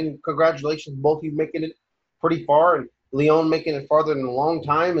did your thing. Congratulations, both of you making it pretty far, and Lyon making it farther in a long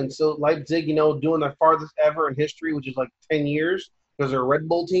time, and so Leipzig, you know, doing their farthest ever in history, which is like 10 years because they're a Red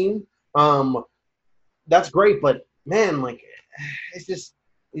Bull team. That's great, but man, like it's just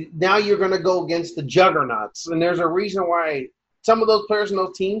now you're going to go against the juggernauts, and there's a reason why some of those players in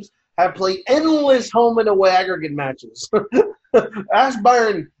those teams have played endless home and away aggregate matches. Ask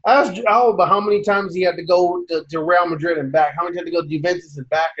Bayern, ask Alba how many times he had to go to Real Madrid and back, how many times he had to go to Juventus and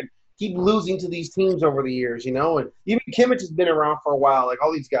back, and keep losing to these teams over the years, you know. And even Kimmich has been around for a while, like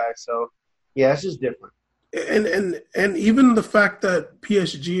all these guys. So, yeah, it's just different. And even the fact that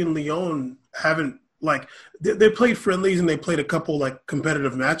PSG and Lyon haven't like they played friendlies and they played a couple like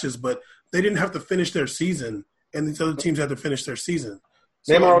competitive matches, but they didn't have to finish their season, and these other teams had to finish their season.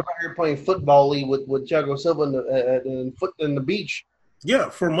 So, Neymar was out here playing football league with Thiago Silva in the beach. Yeah,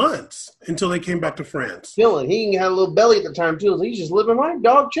 for months until they came back to France. Chilling. He had a little belly at the time too. So he's just living life,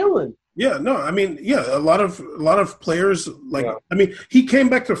 dog, chilling. Yeah, no, I mean, yeah, a lot of players like. Yeah. I mean, he came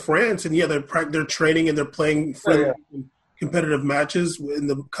back to France, and yeah, they're training and they're playing competitive matches in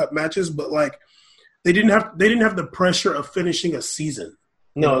the cup matches, but like they didn't have the pressure of finishing a season.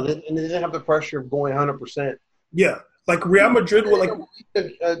 No, they didn't have the pressure of going 100%. Yeah, like Real Madrid were like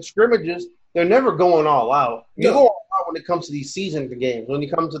scrimmages. They're never going all out. You go all out when it comes to these season games. When you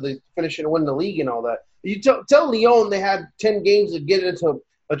come to the finishing and win the league and all that. You tell Lyon they had 10 games to get into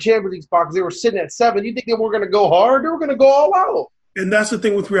a Champions League spot because they were sitting at 7. You think they were going to go hard? They were going to go all out. And that's the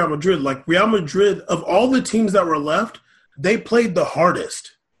thing with Real Madrid. Like Real Madrid, of all the teams that were left, they played the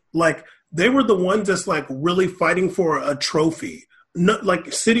hardest. Like they were the ones that's like really fighting for a trophy. Not,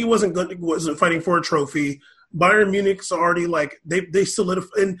 like City wasn't fighting for a trophy. Bayern Munich's already like they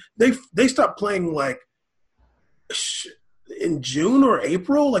solidified, and they stopped playing like in June or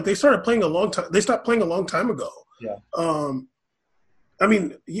April. Like they started playing a long time. They stopped playing a long time ago. Yeah. I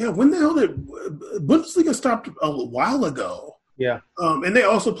mean, yeah. When the hell did Bundesliga stopped a while ago? Yeah. And they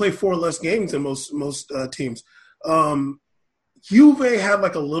also play 4 less games than most teams. Juve had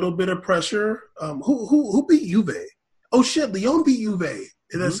like a little bit of pressure. Who beat Juve? Oh shit, Lyon beat Juve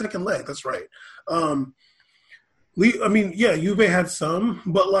in that second leg. That's right. I mean, yeah, Juve had some,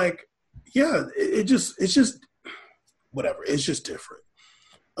 but like, yeah, it's just whatever. It's just different.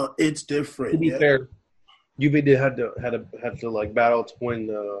 It's different. To be fair, Juve did had to like battle to win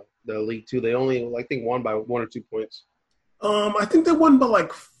the League 2. They only I think won by 1 or 2 points. I think they won by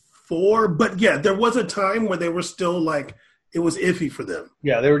like 4, but yeah, there was a time where they were still like it was iffy for them.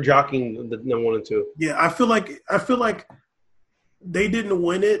 Yeah, they were jockeying the 1 and 2. Yeah, I feel like they didn't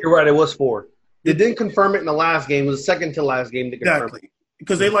win it. You're right. It was 4. They didn't confirm it in the last game. It was the second to last game. Exactly.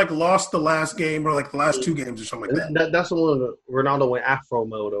 Because they like lost the last game or like the last 2 games or something like that. That's when Ronaldo went Afro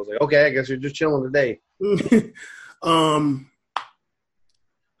mode. I was like, okay, I guess you're just chilling today.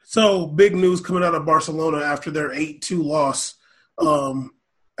 So big news coming out of Barcelona after their 8-2 loss,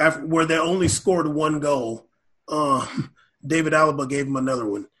 where they only scored 1 goal. David Alaba gave him another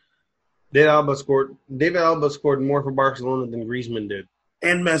one. David Alaba scored more for Barcelona than Griezmann did.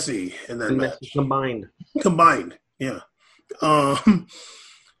 And Messi in that match. Combined, yeah.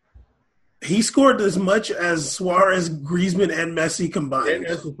 He scored as much as Suarez, Griezmann, and Messi combined. And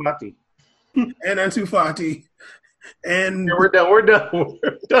Ansu Fati. and Ansu Fati. And Yeah, we're done. We're done.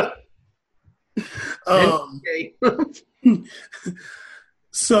 We're done. Okay.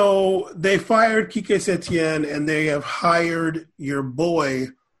 So they fired Kike Setien and they have hired your boy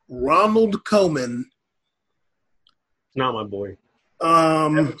Ronald Koeman. Not my boy.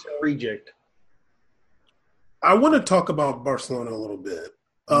 Reject. I want to talk about Barcelona a little bit.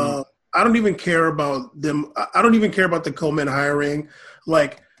 I don't even care about them. I don't even care about the Koeman hiring.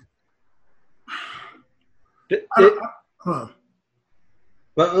 Like, Let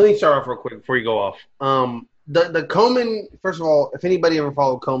me start off real quick before you go off. The Koeman, first of all, if anybody ever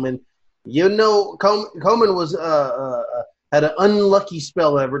followed Koeman, you know Koeman was had an unlucky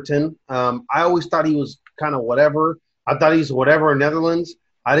spell at Everton. I always thought he was kind of whatever. I thought he was whatever in Netherlands.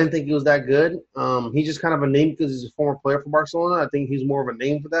 I didn't think he was that good. He's just kind of a name because he's a former player for Barcelona. I think he's more of a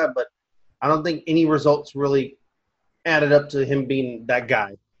name for that, but I don't think any results really added up to him being that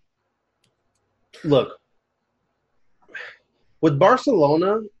guy. Look, with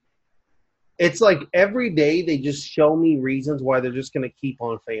Barcelona, it's like every day they just show me reasons why they're just going to keep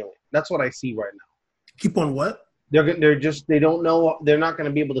on failing. That's what I see right now. Keep on what? They don't know. They're not going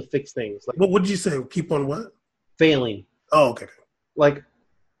to be able to fix things. Like, what did you say? Keep on what? Failing. Oh, okay. Like,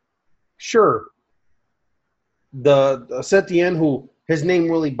 sure, the Setien, who his name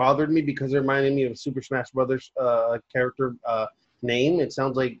really bothered me because it reminded me of Super Smash Brothers character name. It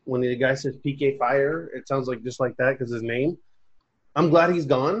sounds like when the guy says PK Fire, it sounds like just like that because his name. I'm glad he's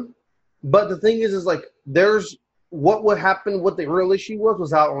gone. But the thing is like there's what would happen, what the real issue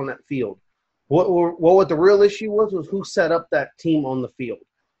was out on that field. What the real issue was who set up that team on the field.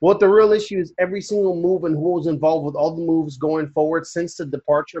 What the real issue is every single move and who was involved with all the moves going forward since the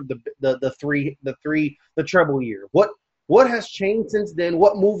departure of the treble year. What has changed since then?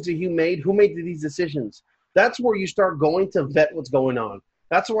 What moves have you made? Who made these decisions? That's where you start going to vet what's going on.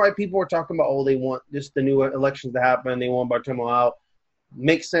 That's why people are talking about, they want just the new elections to happen. They want Bartomeu out.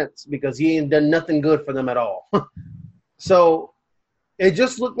 Makes sense because he ain't done nothing good for them at all. So it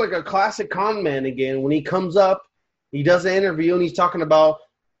just looked like a classic con man again. When he comes up, he does an interview and he's talking about,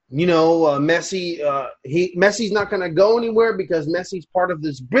 Messi. Messi's not going to go anywhere because Messi's part of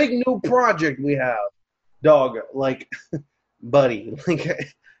this big new project we have. Dog, like, buddy,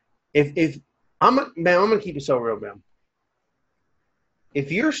 like, if I'm going to keep it so real, man.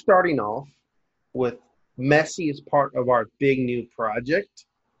 If you're starting off with Messi as part of our big new project,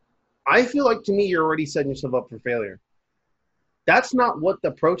 I feel like to me you're already setting yourself up for failure. That's not what the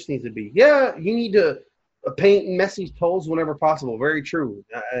approach needs to be. Yeah, you need to paint Messi's toes whenever possible. Very true.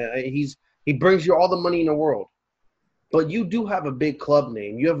 He brings you all the money in the world. But you do have a big club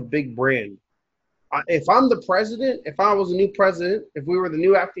name. You have a big brand. If I'm the president, if I was a new president, if we were the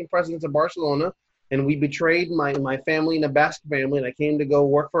new acting presidents of Barcelona, and we betrayed my family and the Basque family, and I came to go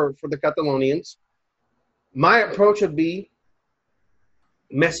work for the Catalonians, my approach would be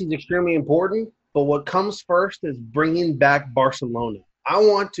Messi's extremely important, but what comes first is bringing back Barcelona. I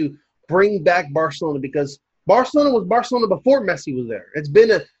want to bring back Barcelona because Barcelona was Barcelona before Messi was there. It's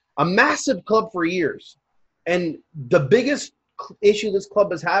been a massive club for years. And the biggest issue this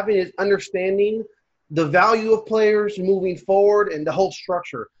club is having is understanding the value of players moving forward and the whole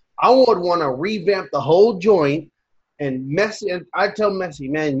structure. I would want to revamp the whole joint. And Messi, and I tell Messi,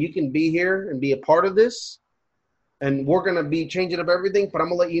 man, you can be here and be a part of this. And we're going to be changing up everything. But I'm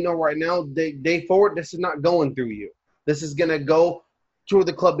going to let you know right now, day forward, this is not going through you. This is going to go through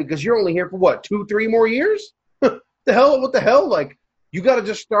the club because you're only here for what, 2-3 more years? What the hell? Like, you got to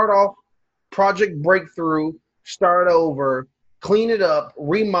just start off project breakthrough, start over, clean it up,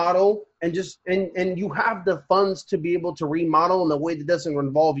 remodel, and and you have the funds to be able to remodel in a way that doesn't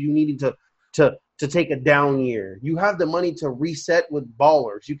involve you needing to take a down year. You have the money to reset with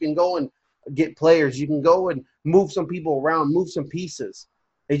ballers. You can go and get players. You can go and move some people around, move some pieces.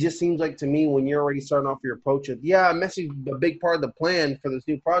 It just seems like to me when you're already starting off your approach of, Messi's a big part of the plan for this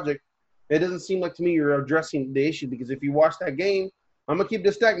new project, it doesn't seem like to me you're addressing the issue because if you watch that game, I'm going to keep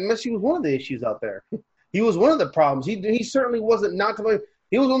this stack. Messi was one of the issues out there. He was one of the problems. He certainly wasn't not to blame.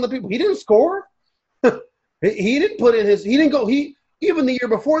 He was one of the people. He didn't score. He didn't put in his – he didn't go – even the year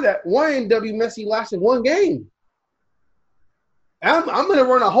before that, YNW Messi lasted one game. I'm going to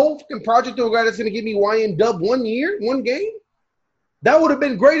run a whole fucking project to a guy that's going to give me YN 1 year, 1 game? That would have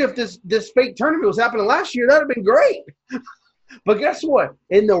been great if this fake tournament was happening last year. That would have been great. But guess what?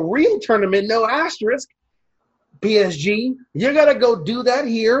 In the real tournament, no asterisk, PSG, you got to go do that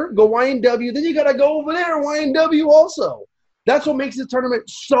here, go YNW, then you got to go over there, YNW also. That's what makes this tournament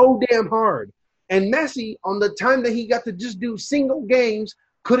so damn hard. And Messi, on the time that he got to just do single games,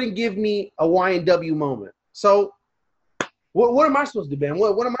 couldn't give me a YNW moment. So What am I supposed to do, Ben?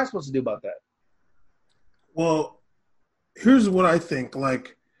 What am I supposed to do about that? Well, here's what I think.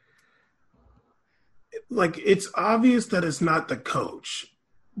 Like it's obvious that it's not the coach,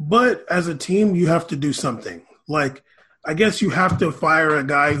 but as a team, you have to do something. Like, I guess you have to fire a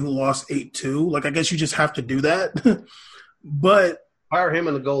guy who lost 8-2. Like, I guess you just have to do that. But fire him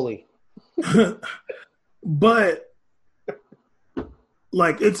and the goalie. But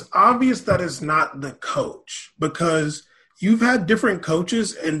like, it's obvious that it's not the coach because you've had different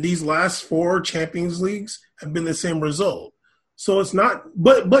coaches and these last 4 Champions Leagues have been the same result. So it's not,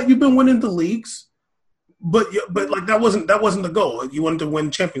 but you've been winning the leagues, but like that wasn't the goal. You wanted to win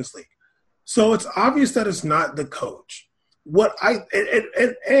Champions League. So it's obvious that it's not the coach.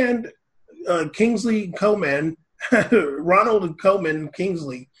 Kingsley Coman, Ronald Koeman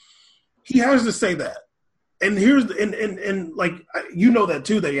Kingsley, he has to say that. And here's like, you know that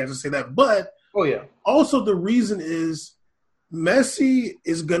too, that he has to say that. But oh yeah, also the reason is Messi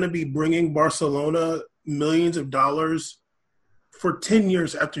is going to be bringing Barcelona millions of dollars for 10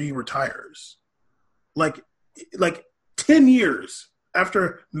 years after he retires. Like 10 years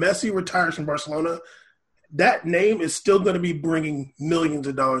after Messi retires from Barcelona, that name is still going to be bringing millions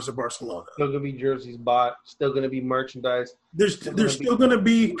of dollars to Barcelona. Still going to be jerseys bought. Still going to be merchandise. There's still going to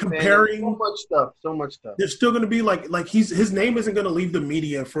be comparing so much stuff. There's still going to be like his name isn't going to leave the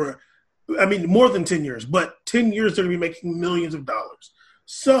media for, I mean, more than 10 years, but 10 years they're going to be making millions of dollars.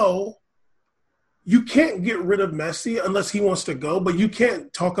 So you can't get rid of Messi unless he wants to go, but you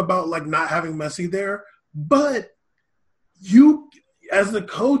can't talk about like not having Messi there. But you, as the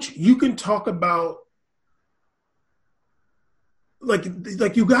coach, you can talk about like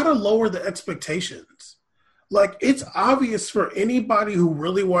you got to lower the expectations. Like, it's obvious for anybody who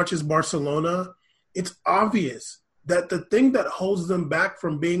really watches Barcelona, it's obvious that the thing that holds them back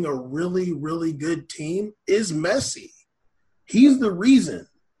from being a really, really good team is Messi. He's the reason.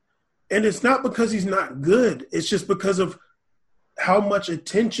 And it's not because he's not good. It's just because of how much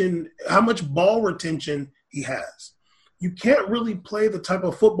ball retention he has. You can't really play the type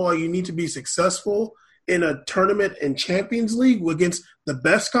of football you need to be successful in a tournament and Champions League against the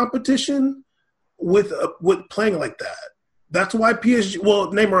best competition with playing like that. That's why PSG,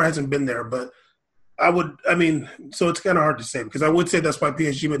 well, Neymar hasn't been there, but so it's kind of hard to say because I would say that's why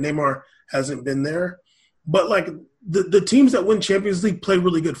PSG, but Neymar hasn't been there. But like the teams that win Champions League play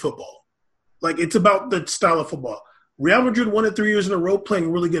really good football. Like, it's about the style of football. Real Madrid won it 3 years in a row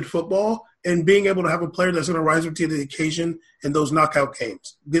playing really good football and being able to have a player that's going to rise up to the occasion in those knockout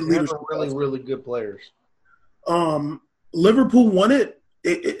games. Good leadership. Really, really good players. Liverpool won it.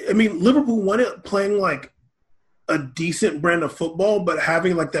 Liverpool won it playing like a decent brand of football, but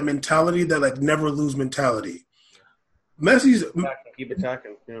having like that mentality, that like never lose mentality. Messi's keep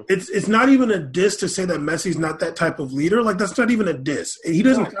attacking. Yeah. It's not even a diss to say that Messi's not that type of leader. Like, that's not even a diss. He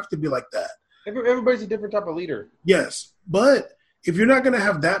doesn't have to be like that. Everybody's a different type of leader. Yes, but if you're not going to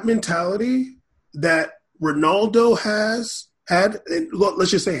have that mentality that Ronaldo had,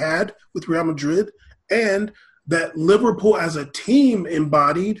 let's just say had with Real Madrid, and that Liverpool as a team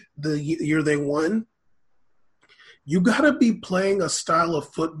embodied the year they won, you got to be playing a style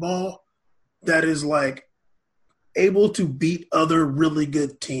of football that is like able to beat other really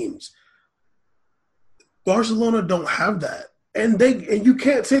good teams. Barcelona don't have that. And you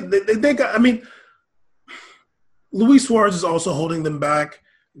can't say they got, I mean, Luis Suarez is also holding them back.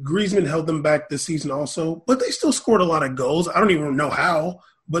 Griezmann held them back this season also, but they still scored a lot of goals. I don't even know how,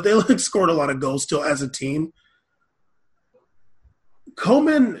 but they scored a lot of goals still as a team.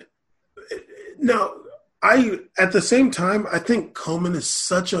 Koeman, now, at the same time, I think Koeman is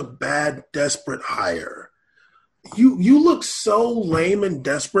such a bad, desperate hire. You look so lame and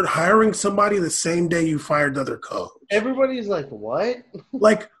desperate hiring somebody the same day you fired the other coach. Everybody's like, what?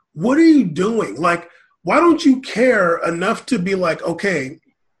 Like, what are you doing? Like, why don't you care enough to be like, okay,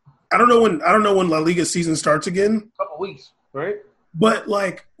 I don't know when La Liga season starts again. A couple weeks, right? But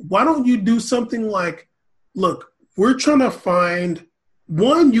like, why don't you do something like, look, we're trying to find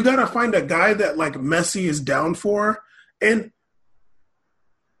one, you got to find a guy that like Messi is down for, and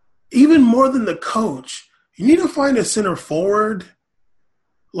even more than the coach, you need to find a center forward.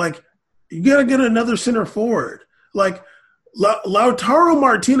 Like, you got to get another center forward. Like, Lautaro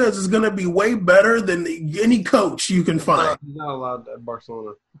Martinez is going to be way better than any coach you can find. He's not allowed at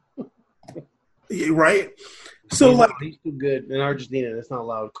Barcelona. Right? So, he's too good in Argentina. That's not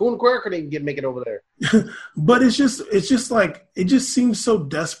allowed. Kun Quer couldn't even make it over there. But it's just like, it just seems so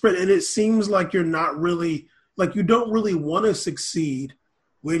desperate, and it seems like you're not really, like, you don't really want to succeed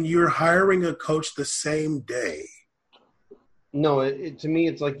when you're hiring a coach the same day. No, to me,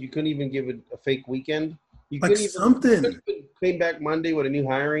 it's like you couldn't even give it a fake weekend. You like something. Came back Monday with a new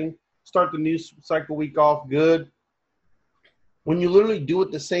hiring. Start the news cycle week off good. When you literally do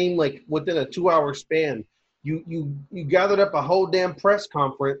it the same, like within a 2-hour span, you gathered up a whole damn press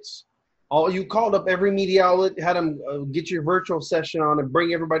conference. You called up every media outlet, had them get your virtual session on and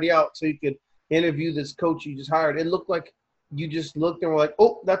bring everybody out so you could interview this coach you just hired. It looked like you just looked and were like,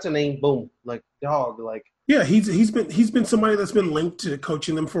 oh, that's a name, boom, like dog, like. Yeah, he's been somebody that's been linked to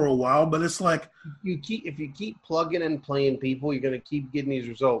coaching them for a while, but it's like if you keep plugging and playing people, you're gonna keep getting these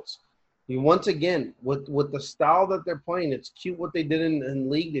results. Once again, with the style that they're playing, it's cute what they did in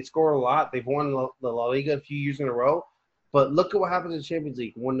league. They score a lot. They've won the La Liga a few years in a row. But look at what happens in the Champions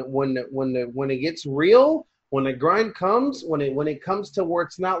League. When it gets real, when the grind comes, when it comes to where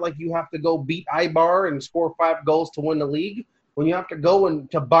it's not like you have to go beat Eibar and score 5 goals to win the league. When you have to go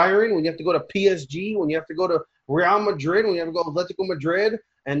to Bayern, when you have to go to PSG, when you have to go to Real Madrid, when you have to go to Atletico Madrid,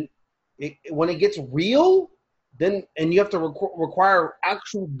 and when it gets real, then and you have to require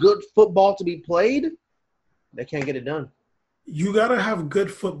actual good football to be played, they can't get it done. You got to have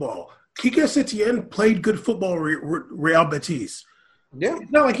good football. Quique Setien played good football Real Betis. Yeah. It's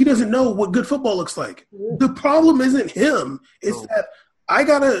not like he doesn't know what good football looks like. The problem isn't him. It's that I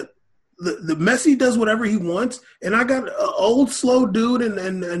got to – the Messi does whatever he wants, and I got an old slow dude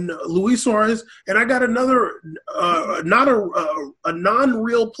and Luis Suarez, and I got another not a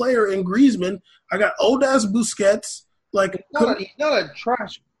non-real player in Griezmann. I got old-ass Busquets. Like he's not a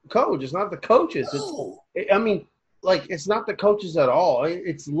trash coach. It's not the coaches. No. It's not the coaches at all.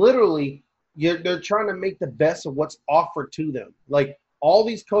 It's literally they're trying to make the best of what's offered to them. Like all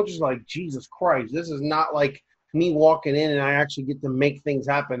these coaches are like, Jesus Christ, this is not like me walking in and I actually get to make things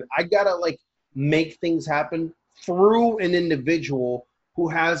happen. I got to make things happen through an individual who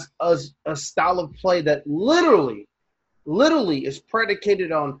has a style of play that literally is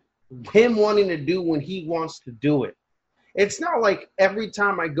predicated on him wanting to do when he wants to do it. It's not like every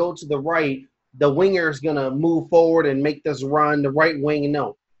time I go to the right, the winger is going to move forward and make this run, the right wing.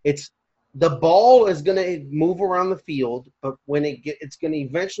 No, it's the ball is going to move around the field, but when it's going to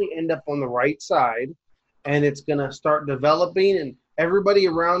eventually end up on the right side, and it's going to start developing, and everybody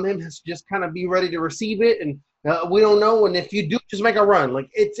around him has to just kind of be ready to receive it. And we don't know. And if you do, just make a run. Like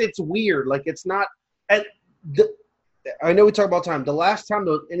it's weird. Like it's not I know we talk about time. The last time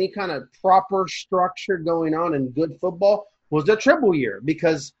there was any kind of proper structure going on in good football was the treble year,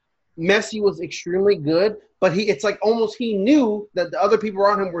 because Messi was extremely good, but it's like almost he knew that the other people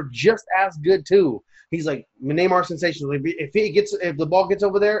around him were just as good too. He's like, Neymar sensational. If the ball gets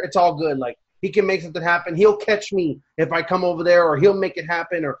over there, it's all good. Like he can make something happen. He'll catch me if I come over there, or he'll make it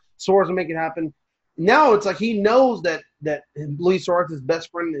happen, or Suarez will make it happen. Now it's like he knows that Luis Suarez's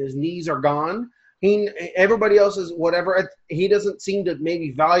best friend, his knees are gone. Everybody else is whatever. He doesn't seem to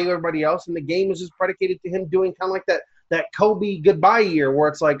maybe value everybody else, and the game is just predicated to him doing kind of like that Kobe goodbye year, where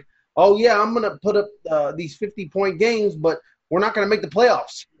it's like, oh yeah, I'm gonna put up these 50-point games, but we're not gonna make the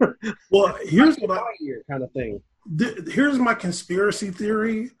playoffs. Well, here's year kind of thing. Here's my conspiracy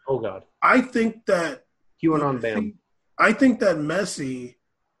theory. Oh God, I think that QAnon Bam. I think that Messi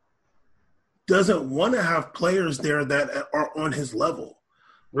doesn't want to have players there that are on his level.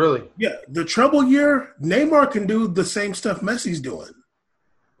 Really? Yeah. The treble year, Neymar can do the same stuff Messi's doing.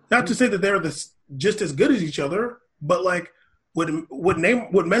 Not to say that they're just as good as each other, but like what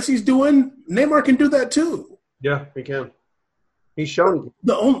Messi's doing, Neymar can do that too. Yeah, he can. He's shown.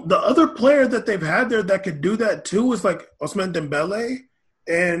 The other player that they've had there that could do that too is like Ousmane Dembele,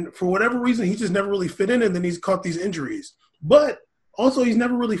 and for whatever reason, he just never really fit in, and then he's caught these injuries. But also, he's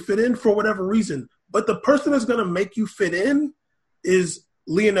never really fit in for whatever reason. But the person that's going to make you fit in is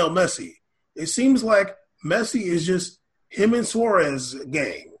Lionel Messi. It seems like Messi is just him and Suarez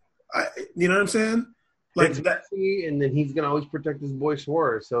gang. You know what I'm saying? Like that, Messi, and then he's gonna always protect his boy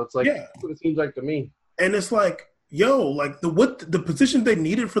Suarez. So it's like, yeah, that's what it seems like to me. And it's like, like the position they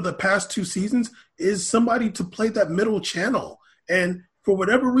needed for the past 2 seasons is somebody to play that middle channel. And for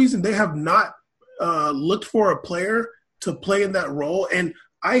whatever reason, they have not looked for a player to play in that role. And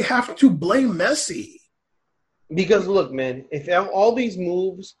I have to blame Messi. Because look, man, if all these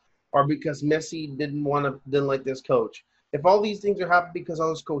moves are because Messi didn't like this coach, if all these things are happening because all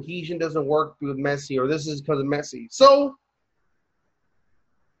this cohesion doesn't work with Messi, or this is because of Messi, so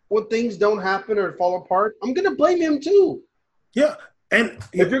when things don't happen or fall apart, I'm gonna blame him too. Yeah, and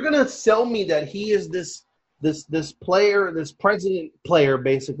if you're gonna sell me that he is this player, this president player,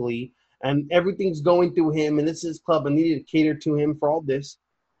 basically, and everything's going through him, and this is his club, and needed to cater to him for all this,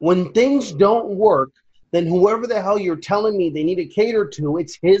 when things don't work, then whoever the hell you're telling me they need to cater to,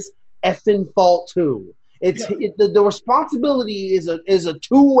 it's his effing fault too. The responsibility is a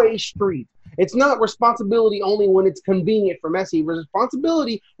two-way street. It's not responsibility only when it's convenient for Messi. It's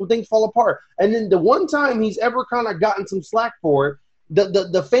responsibility when things fall apart. And then the one time he's ever kind of gotten some slack for it,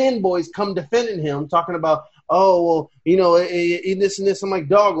 the fanboys come defending him, talking about, oh, well, you know, this and this. I'm like,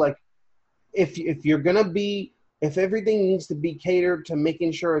 dog, like, if you're gonna be, if everything needs to be catered to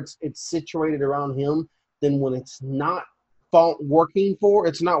making sure it's situated around him, then when it's not working,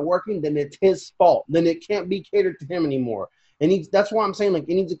 then it's his fault. Then it can't be catered to him anymore. And that's why I'm saying, like,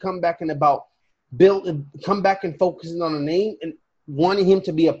 he needs to come back and come back and focusing on a name and wanting him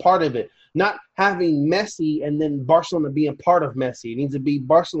to be a part of it. Not having Messi and then Barcelona be a part of Messi. It needs to be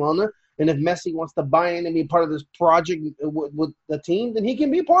Barcelona, and if Messi wants to buy in and be part of this project with the team, then he can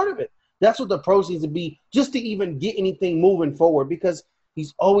be a part of it. That's what the pros needs to be, just to even get anything moving forward, because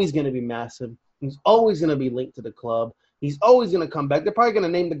he's always going to be massive. He's always going to be linked to the club. He's always going to come back. They're probably going to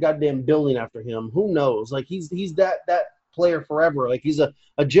name the goddamn building after him. Who knows? Like, he's that player forever. Like, he's a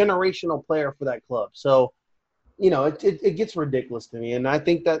generational player for that club. So, you know, it gets ridiculous to me. And I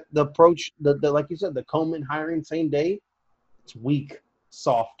think that the approach, the like you said, the Koeman hiring same day, it's weak,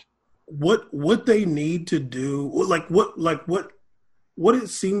 soft. What they need to do, what it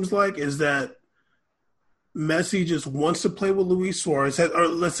seems like is that Messi just wants to play with Luis Suarez, or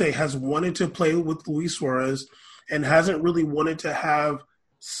let's say has wanted to play with Luis Suarez, and hasn't really wanted to have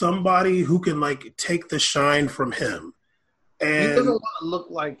somebody who can, like, take the shine from him. And he doesn't want to look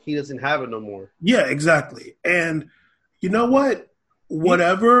like he doesn't have it no more. Yeah, exactly. And you know what?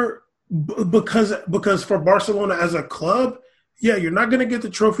 Whatever, because for Barcelona as a club, yeah, you're not going to get the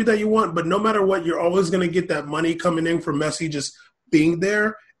trophy that you want, but no matter what, you're always going to get that money coming in from Messi just being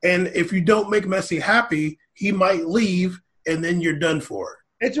there. And if you don't make Messi happy, he might leave, and then you're done for.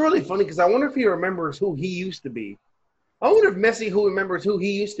 It's really funny because I wonder if he remembers who he used to be. I wonder if Messi remembers who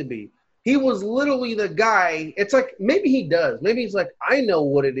he used to be. He was literally the guy. It's like, maybe he does. Maybe he's like, I know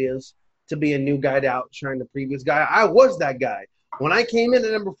what it is to be a new guy to outshine the previous guy. I was that guy. When I came in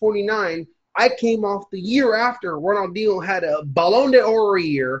at number 49, I came off the year after Ronaldinho had a Ballon d'Or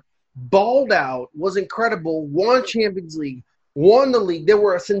year, balled out, was incredible, won Champions League, won the league. They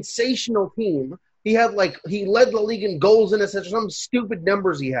were a sensational team. He led the league in goals and assists, some stupid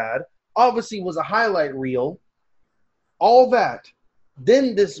numbers he had. Obviously was a highlight reel. All that.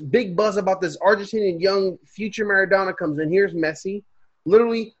 Then this big buzz about this Argentinian young future Maradona comes in. Here's Messi.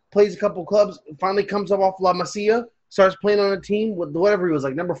 Literally plays a couple clubs, finally comes up off La Masia, starts playing on a team with whatever he was,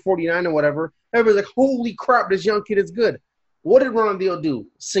 like number 49 or whatever. Everybody's like, holy crap, this young kid is good. What did Ronaldinho do?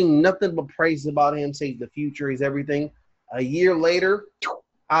 Sing nothing but praise about him, say the future, he's everything. A year later,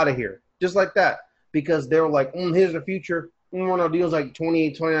 out of here. Just like that. Because they were like, here's the future. Ronaldinho's like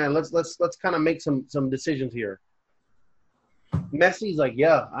 28, 29. Let's kind of make some decisions here. Messi's like,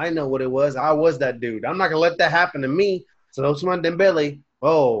 yeah, I know what it was. I was that dude. I'm not going to let that happen to me. So Ousmane Dembele,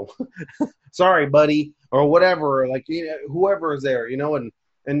 oh, sorry, buddy, or whatever. Like, you know, whoever is there, you know. And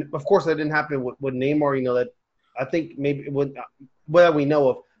of course, that didn't happen with Neymar, you know, that I think maybe what we know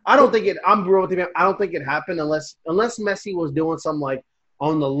of. I don't think it – I'm real with you. I don't think it happened unless Messi was doing some, like,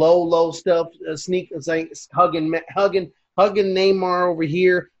 on the low stuff, hugging Neymar over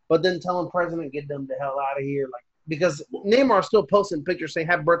here, but then telling President, get them the hell out of here. Like, because Neymar still posting pictures saying,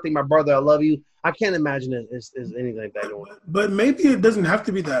 happy birthday, my brother, I love you. I can't imagine it is anything like that going on. But maybe it doesn't have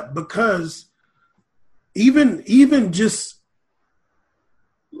to be that, because even just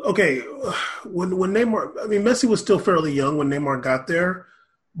 – okay, when Neymar – I mean, Messi was still fairly young when Neymar got there,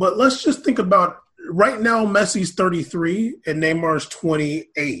 but let's just think about – right now, Messi's 33 and Neymar's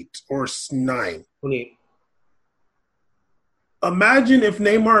 28 or 9. 28. Imagine if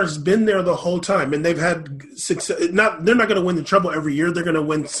Neymar's been there the whole time and they've had success. They're not going to win the treble every year. They're going to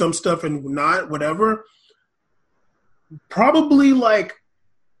win some stuff and not, whatever. Probably like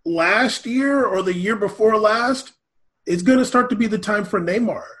last year or the year before last, it's going to start to be the time for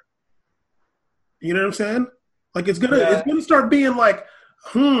Neymar. You know what I'm saying? Like it's going to start being like,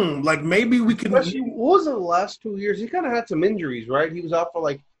 like maybe we can. Especially, what was it the last 2 years? He kind of had some injuries, right? He was out for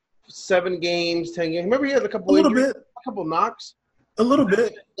like 7 games, 10 games. Remember, he had a couple knocks. A little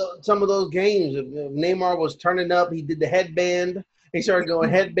bit. Some of those games, Neymar was turning up. He did the headband. He started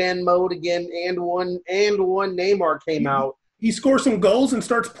going headband mode again. And one Neymar came out. He scores some goals and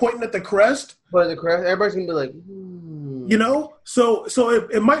starts pointing at the crest. But the crest, everybody's gonna be like, you know. So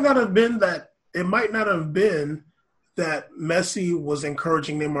it might not have been that. It might not have been that Messi was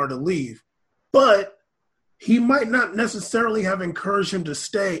encouraging Neymar to leave, but he might not necessarily have encouraged him to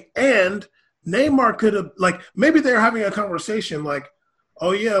stay. And Neymar could have, like, maybe they're having a conversation like,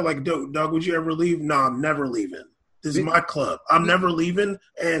 oh yeah, like, dog, would you ever leave? No, I'm never leaving. This is my club. I'm never leaving,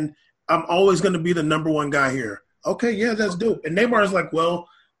 and I'm always going to be the number one guy here. Okay, yeah, that's dope. And Neymar is like, well,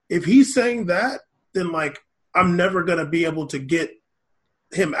 if he's saying that, then like I'm never gonna be able to get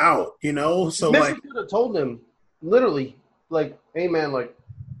him out, you know? So Messi like could have told him literally, like, hey man, like,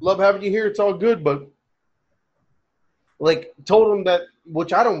 love having you here, it's all good, but like told him that,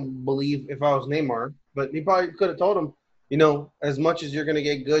 which I don't believe if I was Neymar, but he probably could have told him, you know, as much as you're gonna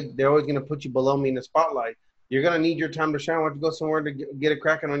get good, they're always gonna put you below me in the spotlight. You're gonna need your time to shine. Why don't you go somewhere to get it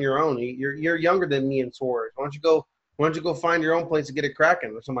cracking on your own? You're younger than me and Suarez. Why don't you go find your own place to get it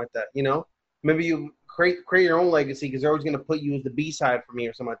cracking or something like that? You know, maybe you create your own legacy because they're always gonna put you as the B side for me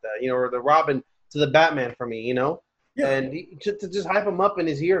or something like that. You know, or the Robin to the Batman for me. You know, and to just hype him up in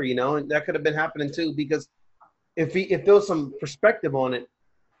his ear. You know, and that could have been happening too because if there was some perspective on it,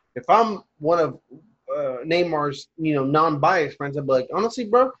 if I'm one of Neymar's, you know, non-biased friends, I'd be like, honestly,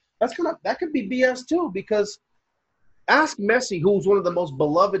 bro, that could be BS too, because ask Messi, who's one of the most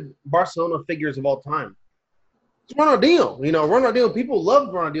beloved Barcelona figures of all time. It's Ronaldinho. You know, Ronaldinho, people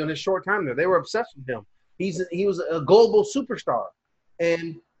loved Ronaldinho in his short time there. They were obsessed with him. He was a global superstar.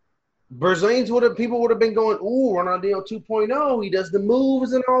 And Brazilians people would have been going, ooh, Ronaldinho 2.0, he does the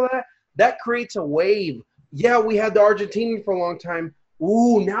moves and all that. That creates a wave. Yeah, we had the Argentinian for a long time.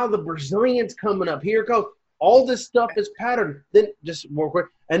 Ooh, now the Brazilians coming up. Here it goes. All this stuff is patterned. Then just more quick.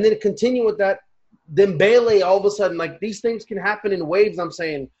 And then continue with that. Then Bailey, all of a sudden, like these things can happen in waves, I'm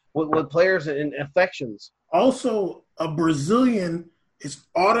saying, with players and affections. Also, a Brazilian is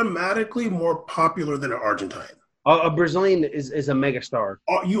automatically more popular than an Argentine. A Brazilian is a megastar.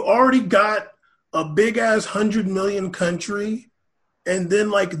 You already got a big-ass 100 million country, and then,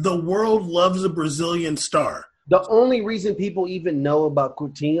 like, the world loves a Brazilian star. The only reason people even know about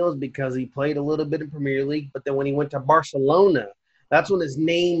Coutinho is because he played a little bit in Premier League, but then when he went to Barcelona, that's when his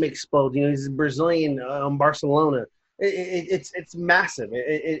name exploded. You know, he's a Brazilian Barcelona. It's massive.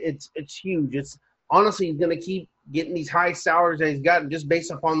 It's huge. It's honestly he's going to keep getting these high salaries that he's gotten just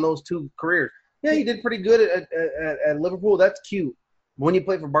based upon those two careers. Yeah, he did pretty good at Liverpool. That's cute. When you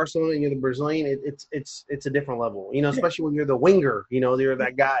play for Barcelona and you're the Brazilian, it's a different level. You know, especially when you're the winger. You know, you're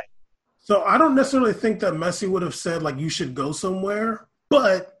that guy. So I don't necessarily think that Messi would have said, like, you should go somewhere.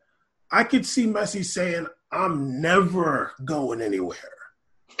 But I could see Messi saying, I'm never going anywhere.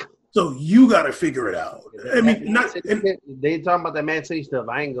 So you got to figure it out. I mean, they talking about that Man City stuff.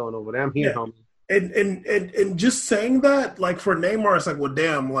 I ain't going over there. I'm here, homie. And just saying that, like, for Neymar, it's like, well,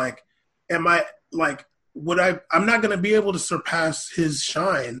 damn, like, am I, like, I'm not going to be able to surpass his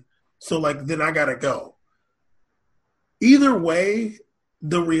shine. So, like, then I got to go. Either way,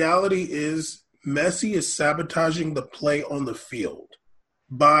 the reality is Messi is sabotaging the play on the field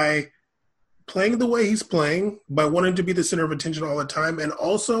by playing the way he's playing, by wanting to be the center of attention all the time, and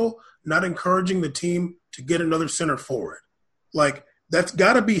also not encouraging the team to get another center forward. Like, that's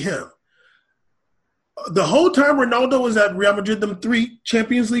got to be him. The whole time Ronaldo was at Real Madrid, them 3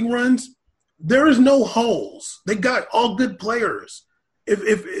 Champions League runs, there is no holes. They got all good players.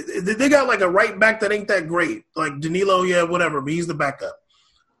 If they got like a right back that ain't that great, like Danilo, yeah, whatever, but he's the backup.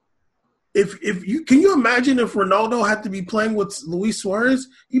 Can you imagine if Ronaldo had to be playing with Luis Suarez?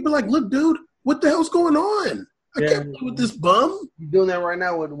 He'd be like, look, dude, what the hell's going on? I can't play with this bum. You're doing that right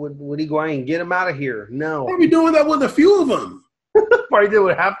now with Higuain. Get him out of here. No. I'll be doing that with a few of them. Probably did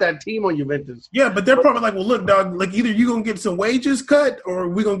with half that team on Juventus. Yeah, but they're probably like, well, look, dog, like either you're going to get some wages cut or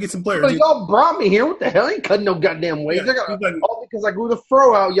we're going to get some players. But y'all brought me here. What the hell? I ain't cutting no goddamn wages. Yeah, all because I grew the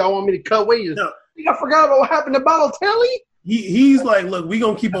fro out, y'all want me to cut wages. No. I forgot about what happened to Balotelli? He's like, look, we're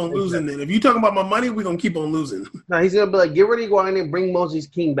going to keep on losing then. If you're talking about my money, we're going to keep on losing. No, he's going to be like, get rid of Higuain and bring Moses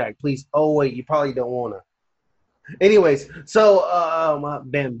King back, please. Oh, wait, you probably don't want to. Anyways, so,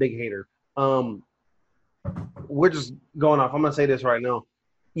 Ben, big hater. We're just going off. I'm going to say this right now.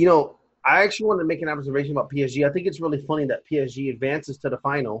 You know, I actually wanted to make an observation about PSG. I think it's really funny that PSG advances to the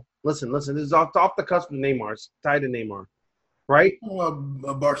final. Listen, this is off the cusp of Neymar. It's tied to Neymar, right?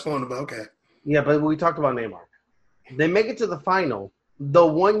 Barcelona, but okay. Yeah, but we talked about Neymar. They make it to the final the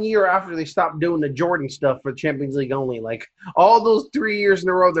 1 year after they stopped doing the Jordan stuff for Champions League only. Like, all those 3 years in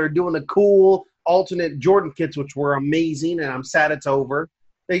a row, they're doing the cool alternate Jordan kits, which were amazing, and I'm sad it's over.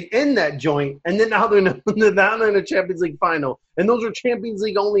 They end that joint, and then now they're in the Champions League final. And those are Champions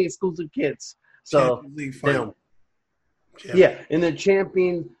League only exclusive kits. So, Champions League final. Yeah, and the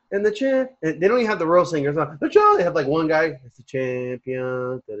champion – and the champ, they don't even have the real singers. They have like one guy. It's the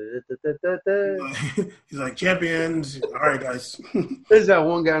champion. He's like, champions. All right, guys. There's that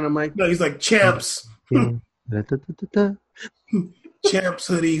one guy on the mic. No, he's like, champs. Champs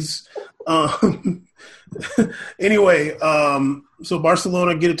hoodies. Anyway, so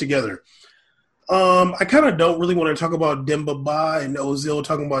Barcelona, get it together. I kind of don't really want to talk about Demba Ba and Ozil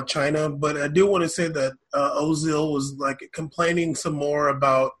talking about China, but I do want to say that Ozil was like complaining some more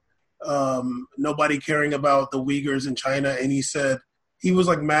about nobody caring about the Uyghurs in China, and he said he was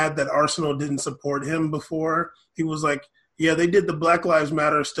like mad that Arsenal didn't support him before. He was like, yeah, they did the Black Lives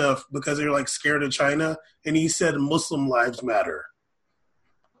Matter stuff because they're like scared of China, and he said Muslim lives matter.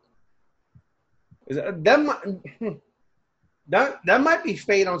 That might be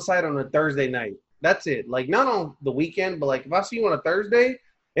fade on site on a Thursday night. That's it. Like, not on the weekend, but like if I see you on a Thursday,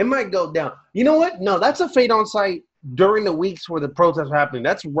 it might go down. You know what? No, that's a fade on site during the weeks where the protests are happening.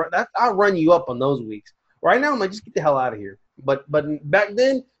 That's I'll run you up on those weeks. Right now, I'm like, just get the hell out of here. But back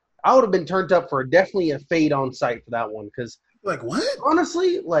then, I would have been turned up for definitely a fade on site for that one. Because, like, what?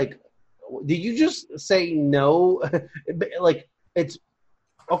 Honestly, like, did you just say no? Like, it's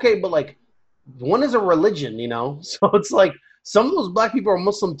okay, but like, one is a religion, you know? So it's like, some of those black people are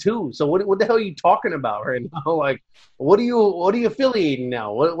Muslim too. So what the hell are you talking about right now? Like, what are you affiliating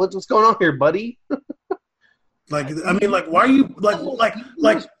now? What's going on here, buddy? Like, I mean, like, why are you like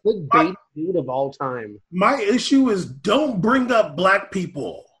bait dude of all time? My issue is don't bring up black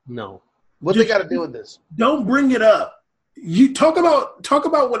people. No, what they got to do with this? Don't bring it up. You talk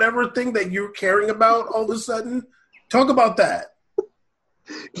about whatever thing that you're caring about. All of a sudden, talk about that.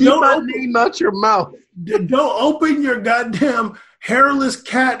 Keep my name out your mouth. Don't open your goddamn hairless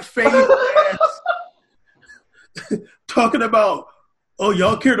cat face ass talking about, oh,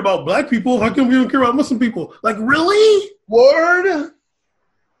 y'all cared about black people. How come we don't care about Muslim people? Like, really? Word?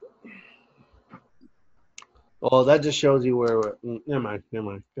 Oh, that just shows you where never mind.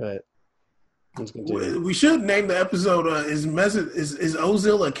 Go ahead. Let's continue. We should name the episode is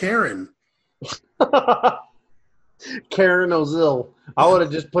Ozil a Karen? Karen Ozil. I would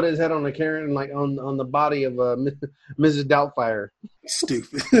have just put his head on a Karen, like on the body of Mrs. Doubtfire.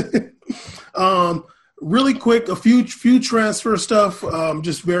 Stupid. Really quick, a few transfer stuff,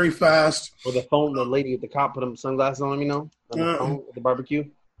 just very fast. Or the lady at the cop put sunglasses on him, you know, on the phone at the barbecue.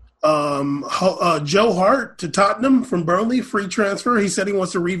 Joe Hart to Tottenham from Burnley, free transfer. He said he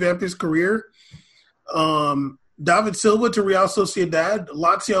wants to revamp his career. David Silva to Real Sociedad.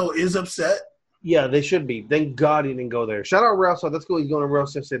 Lazio is upset. Yeah, they should be. Thank God he didn't go there. Shout out Real Sociedad. That's cool. He's going to Real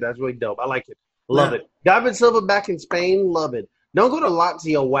Sociedad. That's really dope. I like it. Love it. David Silva back in Spain. Love it. Don't go to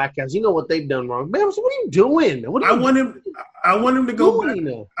Lazio whack ass. You know what they've done wrong. Man, what are you doing? I want him to go back.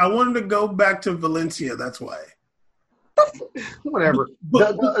 I want him to go back to Valencia. That's why. Whatever.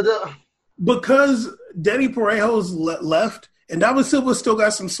 Because Denny Parejo's left and David Silva still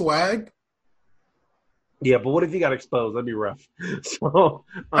got some swag. Yeah, but what if he got exposed? That'd be rough. So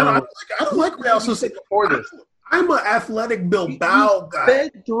I don't like Real Sociedad. I'm an athletic Bilbao guy.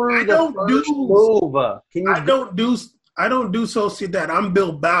 I don't do Sociedad. I'm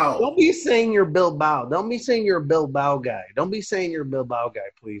Bilbao. Don't be saying you're Bilbao. Don't be saying you're a Bilbao guy. Don't be saying you're a Bilbao guy,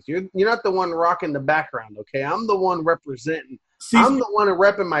 please. You're not the one rocking the background, okay? I'm the one representing. I'm the one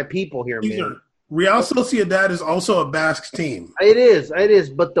repping my people here, man. Real Sociedad is also a Basque team. It is.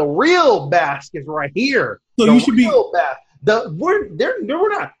 But the real Basque is right here. So you should be. We're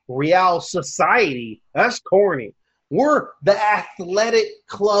not Real Society. That's corny. We're the athletic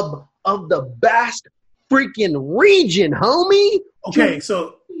club of the Basque freaking region, homie. Okay,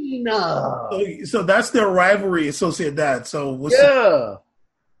 so that's their rivalry, Sociedad. So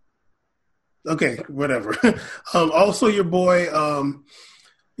okay, whatever. Also, your boy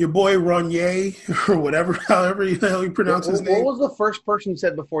Ronier or whatever, however the hell you pronounce his name. What was the first person you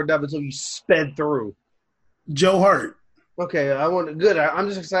said before David? So you sped through. Joe Hart. Okay, I'm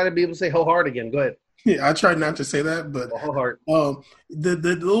just excited to be able to say Ho Hart again. Go ahead. Yeah, I tried not to say that, but Ho Hart. The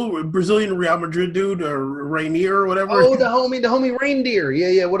little Brazilian Real Madrid dude or Rainier or whatever. Oh, the homie Reindeer.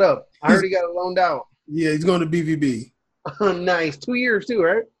 Yeah. What up? I already got it loaned out. Yeah, he's going to BVB. Nice. 2 years too,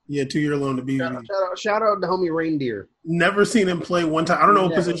 right? Yeah, 2-year loan to BVB. Shout out to homie Reindeer. Never seen him play one time. I don't know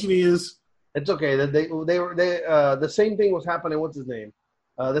what position he is. It's okay. They were the same thing was happening. What's his name?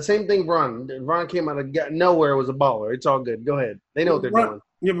 The same thing. Vron came out of nowhere. Was a baller. It's all good. Go ahead. They know what they're doing.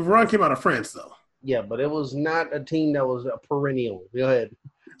 Yeah, but Vron came out of France though. Yeah, but it was not a team that was a perennial. Go ahead.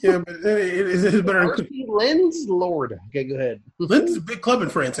 Yeah, but it's better. RC Lens, Lord. Okay, go ahead. Lens is a big club in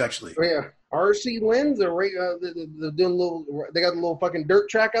France, actually. Oh, yeah, RC Lens. They're doing little. They got a little fucking dirt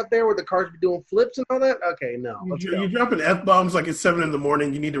track out there where the cars be doing flips and all that. Okay, no. You're dropping F-bombs like it's 7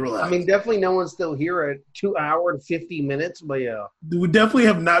 a.m. You need to relax. I mean, definitely no one's still here at 2 hours and 50 minutes, but yeah. We definitely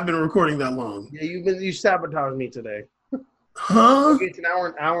have not been recording that long. Yeah, you sabotaged me today. Huh? Okay, it's an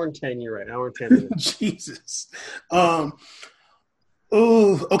hour and 10. You're right, hour and 10 minutes. Jesus.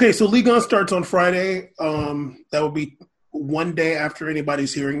 Okay. So Ligue 1 starts on Friday. That will be one day after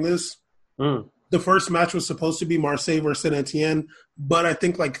anybody's hearing this. The first match was supposed to be Marseille versus Saint-Etienne, but I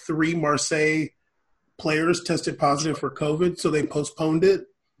think like 3 Marseille players tested positive for COVID, so they postponed it.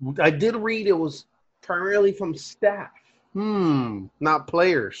 I did read it was primarily from staff. Not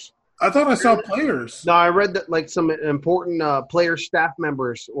players. I thought I saw players. No, I read that like some important player staff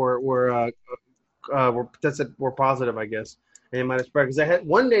members were tested were positive, I guess, and it might have spread because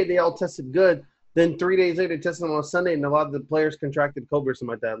one day they all tested good. Then 3 days later, they tested them on Sunday, and a lot of the players contracted COVID or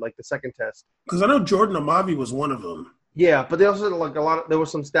something like that, like the second test. Because I know Jordan Amavi was one of them. Yeah, but they also like there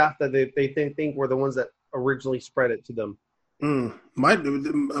was some staff that they think were the ones that originally spread it to them.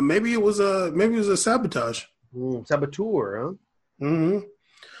 Maybe it was a sabotage. Saboteur, huh?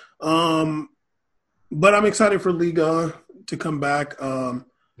 Mm-hmm. But I'm excited for Liga to come back.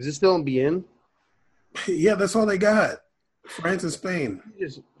 Is it still in BN? Yeah, that's all they got. France and Spain.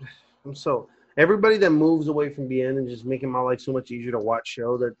 Everybody that moves away from BN and just making my life so much easier to watch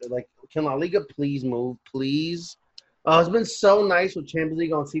show. That like, can La Liga please move, please? It's been so nice with Champions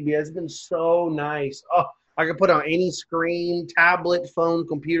League on CBS. It's been so nice. Oh, I can put on any screen, tablet, phone,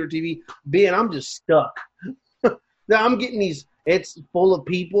 computer, TV. BN, I'm just stuck. Now I'm getting these. It's full of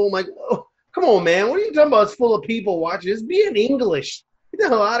people. I'm like, oh, come on, man. What are you talking about? It's full of people watching. It's BN English. Get the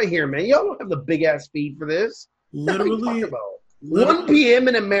hell out of here, man. Y'all don't have the big ass feed for this. Literally. 1 p.m.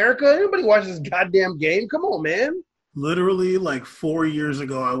 in America? Everybody watches this goddamn game. Come on, man. Literally, like 4 years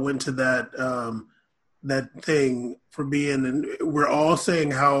ago, I went to that thing for being, and we're all saying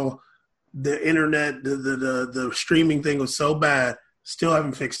how the internet, the streaming thing was so bad. Still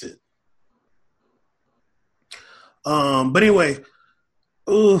haven't fixed it. But anyway,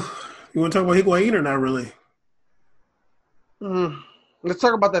 you want to talk about Higuain or not really? Let's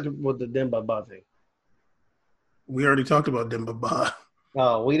talk about that with the Demba Ba thing. We already talked about Demba Ba.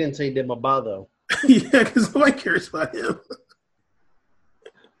 Oh, we didn't say Demba Ba, though. Yeah, because nobody cares about him.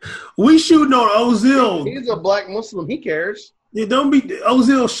 We shooting on Ozil. He's a black Muslim. He cares. Yeah, don't be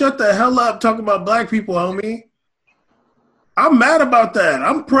Ozil. Shut the hell up talking about black people, homie. I'm mad about that.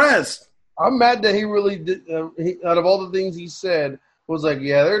 I'm pressed. I'm mad that he really did. Out of all the things he said, was like,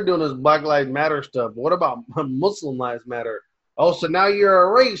 yeah, they're doing this Black Lives Matter stuff. What about Muslim Lives Matter? Oh, so now you're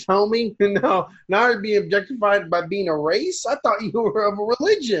a race, homie. Now you're being objectified by being a race? I thought you were of a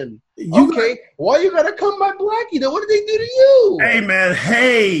religion. Why you gotta come by Blackie though? What did they do to you? Hey, man.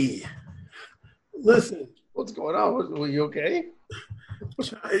 Hey. Listen. What's going on? Were you okay?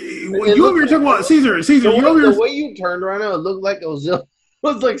 You over here talking about Caesar. The way you turned around, it looked like Ozil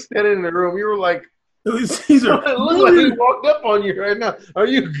was like standing in the room. You were like, Caesar. It looked like he walked up on you right now. Are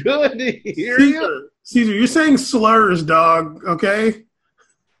you good? Caesar, you're saying slurs, dog, okay?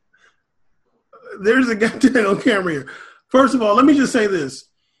 There's a goddamn on camera here. First of all, let me just say this.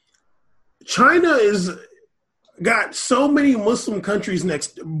 China is got so many Muslim countries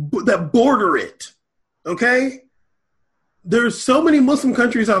that border it, okay? There's so many Muslim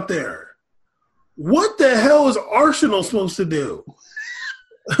countries out there. What the hell is Arsenal supposed to do?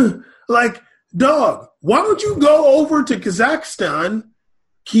 Like, dog, why don't you go over to Kazakhstan,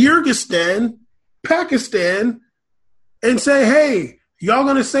 Kyrgyzstan, Pakistan, and say, hey, y'all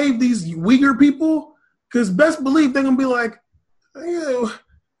going to save these Uyghur people? Because best believe they're going to be like,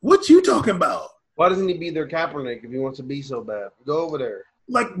 what you talking about? Why doesn't he be their Kaepernick if he wants to be so bad? Go over there.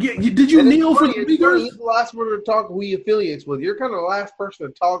 Like, did you kneel for the Uyghurs? He's the last one to talk who he affiliates with. You're kind of the last person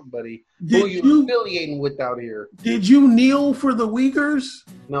to talk, buddy. Who are you affiliating with out here? Did you kneel for the Uyghurs?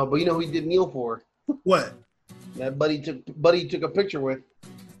 No, but you know who he did kneel for? What? That buddy took a picture with.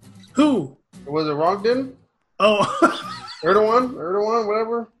 Who? Was it Rogden? Oh. Erdogan,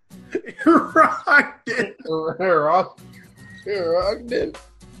 whatever. Rogden. Rogden.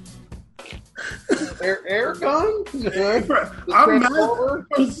 Aragon? I'm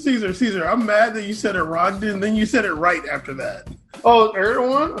mad. Caesar, I'm mad that you said it Rogden, then you said it right after that. Oh,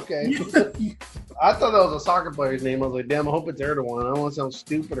 Erdogan? Okay. I thought that was a soccer player's name. I was like, damn, I hope it's Erdogan. I don't want to sound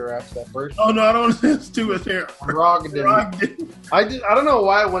stupider after that first. Oh, no, I don't want to sound stupid here. Rogden. I don't know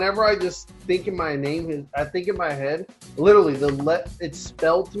why. Whenever I just think in my name, I think in my head, literally, it's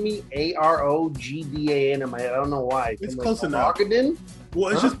spelled to me Arogdan in my head. I don't know why. It's close enough. Rogden?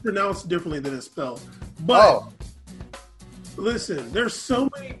 Well, it's just pronounced differently than it's spelled. But listen, there's so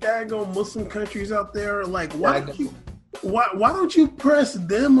many daggone Muslim countries out there. Like, why don't you press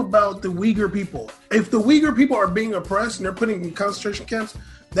them about the Uyghur people? If the Uyghur people are being oppressed and they're put in concentration camps,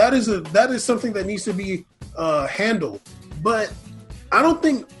 that is something that needs to be handled. But I don't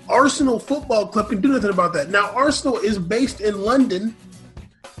think Arsenal Football Club can do nothing about that. Now, Arsenal is based in London,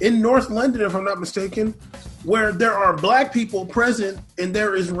 in North London, if I'm not mistaken, where there are black people present and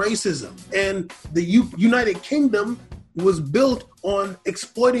there is racism. And the United Kingdom was built on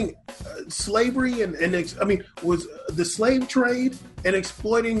exploiting slavery was the slave trade and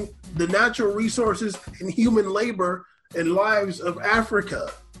exploiting the natural resources and human labor and lives of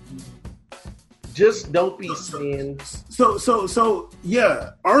Africa. Just don't be saying. So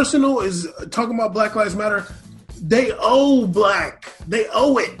yeah, Arsenal is talking about Black Lives Matter. They owe black. They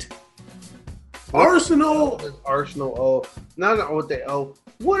owe it. Arsenal owe. Not what they owe.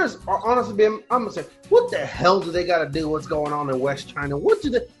 What is, honestly, I'm gonna say, what the hell do they got to do? What's going on in West China? What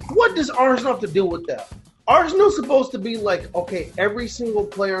does Arsenal have to do with that? Arsenal's supposed to be like, okay, every single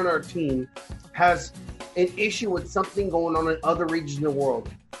player on our team has an issue with something going on in other regions of the world.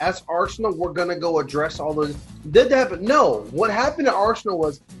 As Arsenal, we're gonna go address all those. Did that happen? No. What happened at Arsenal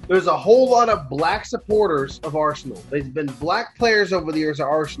was there's a whole lot of black supporters of Arsenal. There's been black players over the years at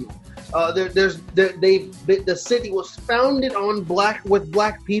Arsenal. The city was founded on black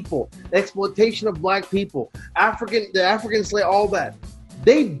people, exploitation of black people, the African slave, all that.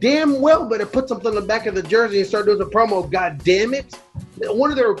 They damn well better put something on the back of the jersey and start doing a promo. God damn it!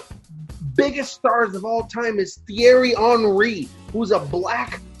 One of their biggest stars of all time is Thierry Henry, who's a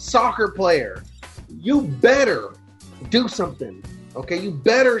black soccer player. You better do something. Okay, you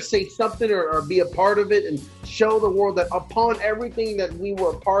better say something or be a part of it and show the world that upon everything that we were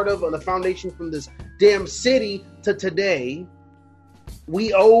a part of on the foundation from this damn city to today,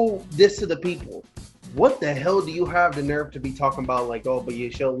 we owe this to the people. What the hell do you have the nerve to be talking about like, oh, but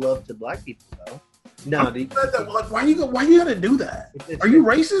you show love to black people though? No, why you gotta do that? Are you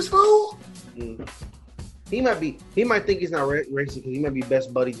racist, fool? He might think he's not racist because he might be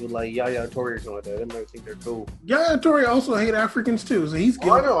best buddies with like Yaya Toure or something like that. They might think they're cool. Yaya Toure also hate Africans too, so he's.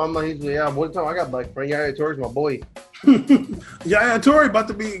 I know. One time I got black friend. Yaya Toure's my boy. Yaya Toure about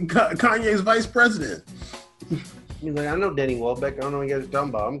to be Kanye's vice president. He's like, I know Danny Welbeck. I don't know what you guys are talking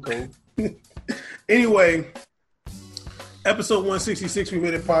about. I'm cool. Anyway, episode 166, we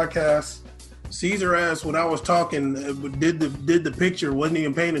made a podcast. Caesar asked when I was talking, did the picture, wasn't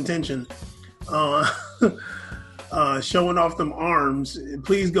even paying attention. Showing off them arms.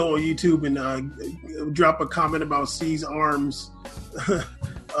 Please go on YouTube and drop a comment about C's arms.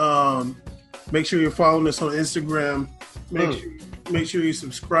 Make sure you're following us on Instagram. Make sure you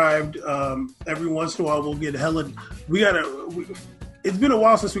subscribed. Every once in a while we'll get it's been a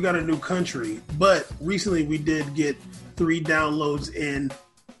while since we got a new country, but recently we did get 3 downloads in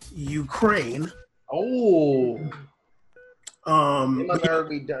Ukraine. Oh. You must have heard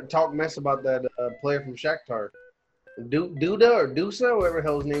me talk mess about that player from Shakhtar, Duda or Dusa, whatever the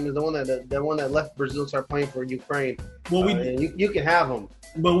hell his name is, the one that left Brazil, started playing for Ukraine. Well, you can have him.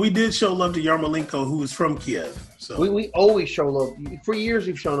 But we did show love to Yarmolenko, who is from Kiev. So we always show love. For years,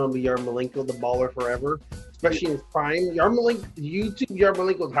 we've shown love to Yarmolenko, the baller forever, especially in his prime.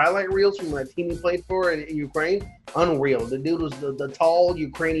 Yarmolenko's highlight reels from that team he played for in Ukraine, unreal. The dude was the tall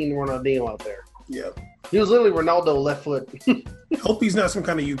Ukrainian Ronaldinho out there. Yeah. He was literally Ronaldo left foot. Hope he's not some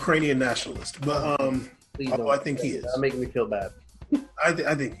kind of Ukrainian nationalist, but I think he is. That makes me feel bad. I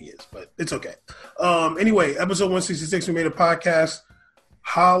think he is, but it's okay. Anyway, episode 166, we made a podcast.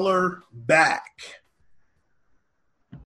 Holler back.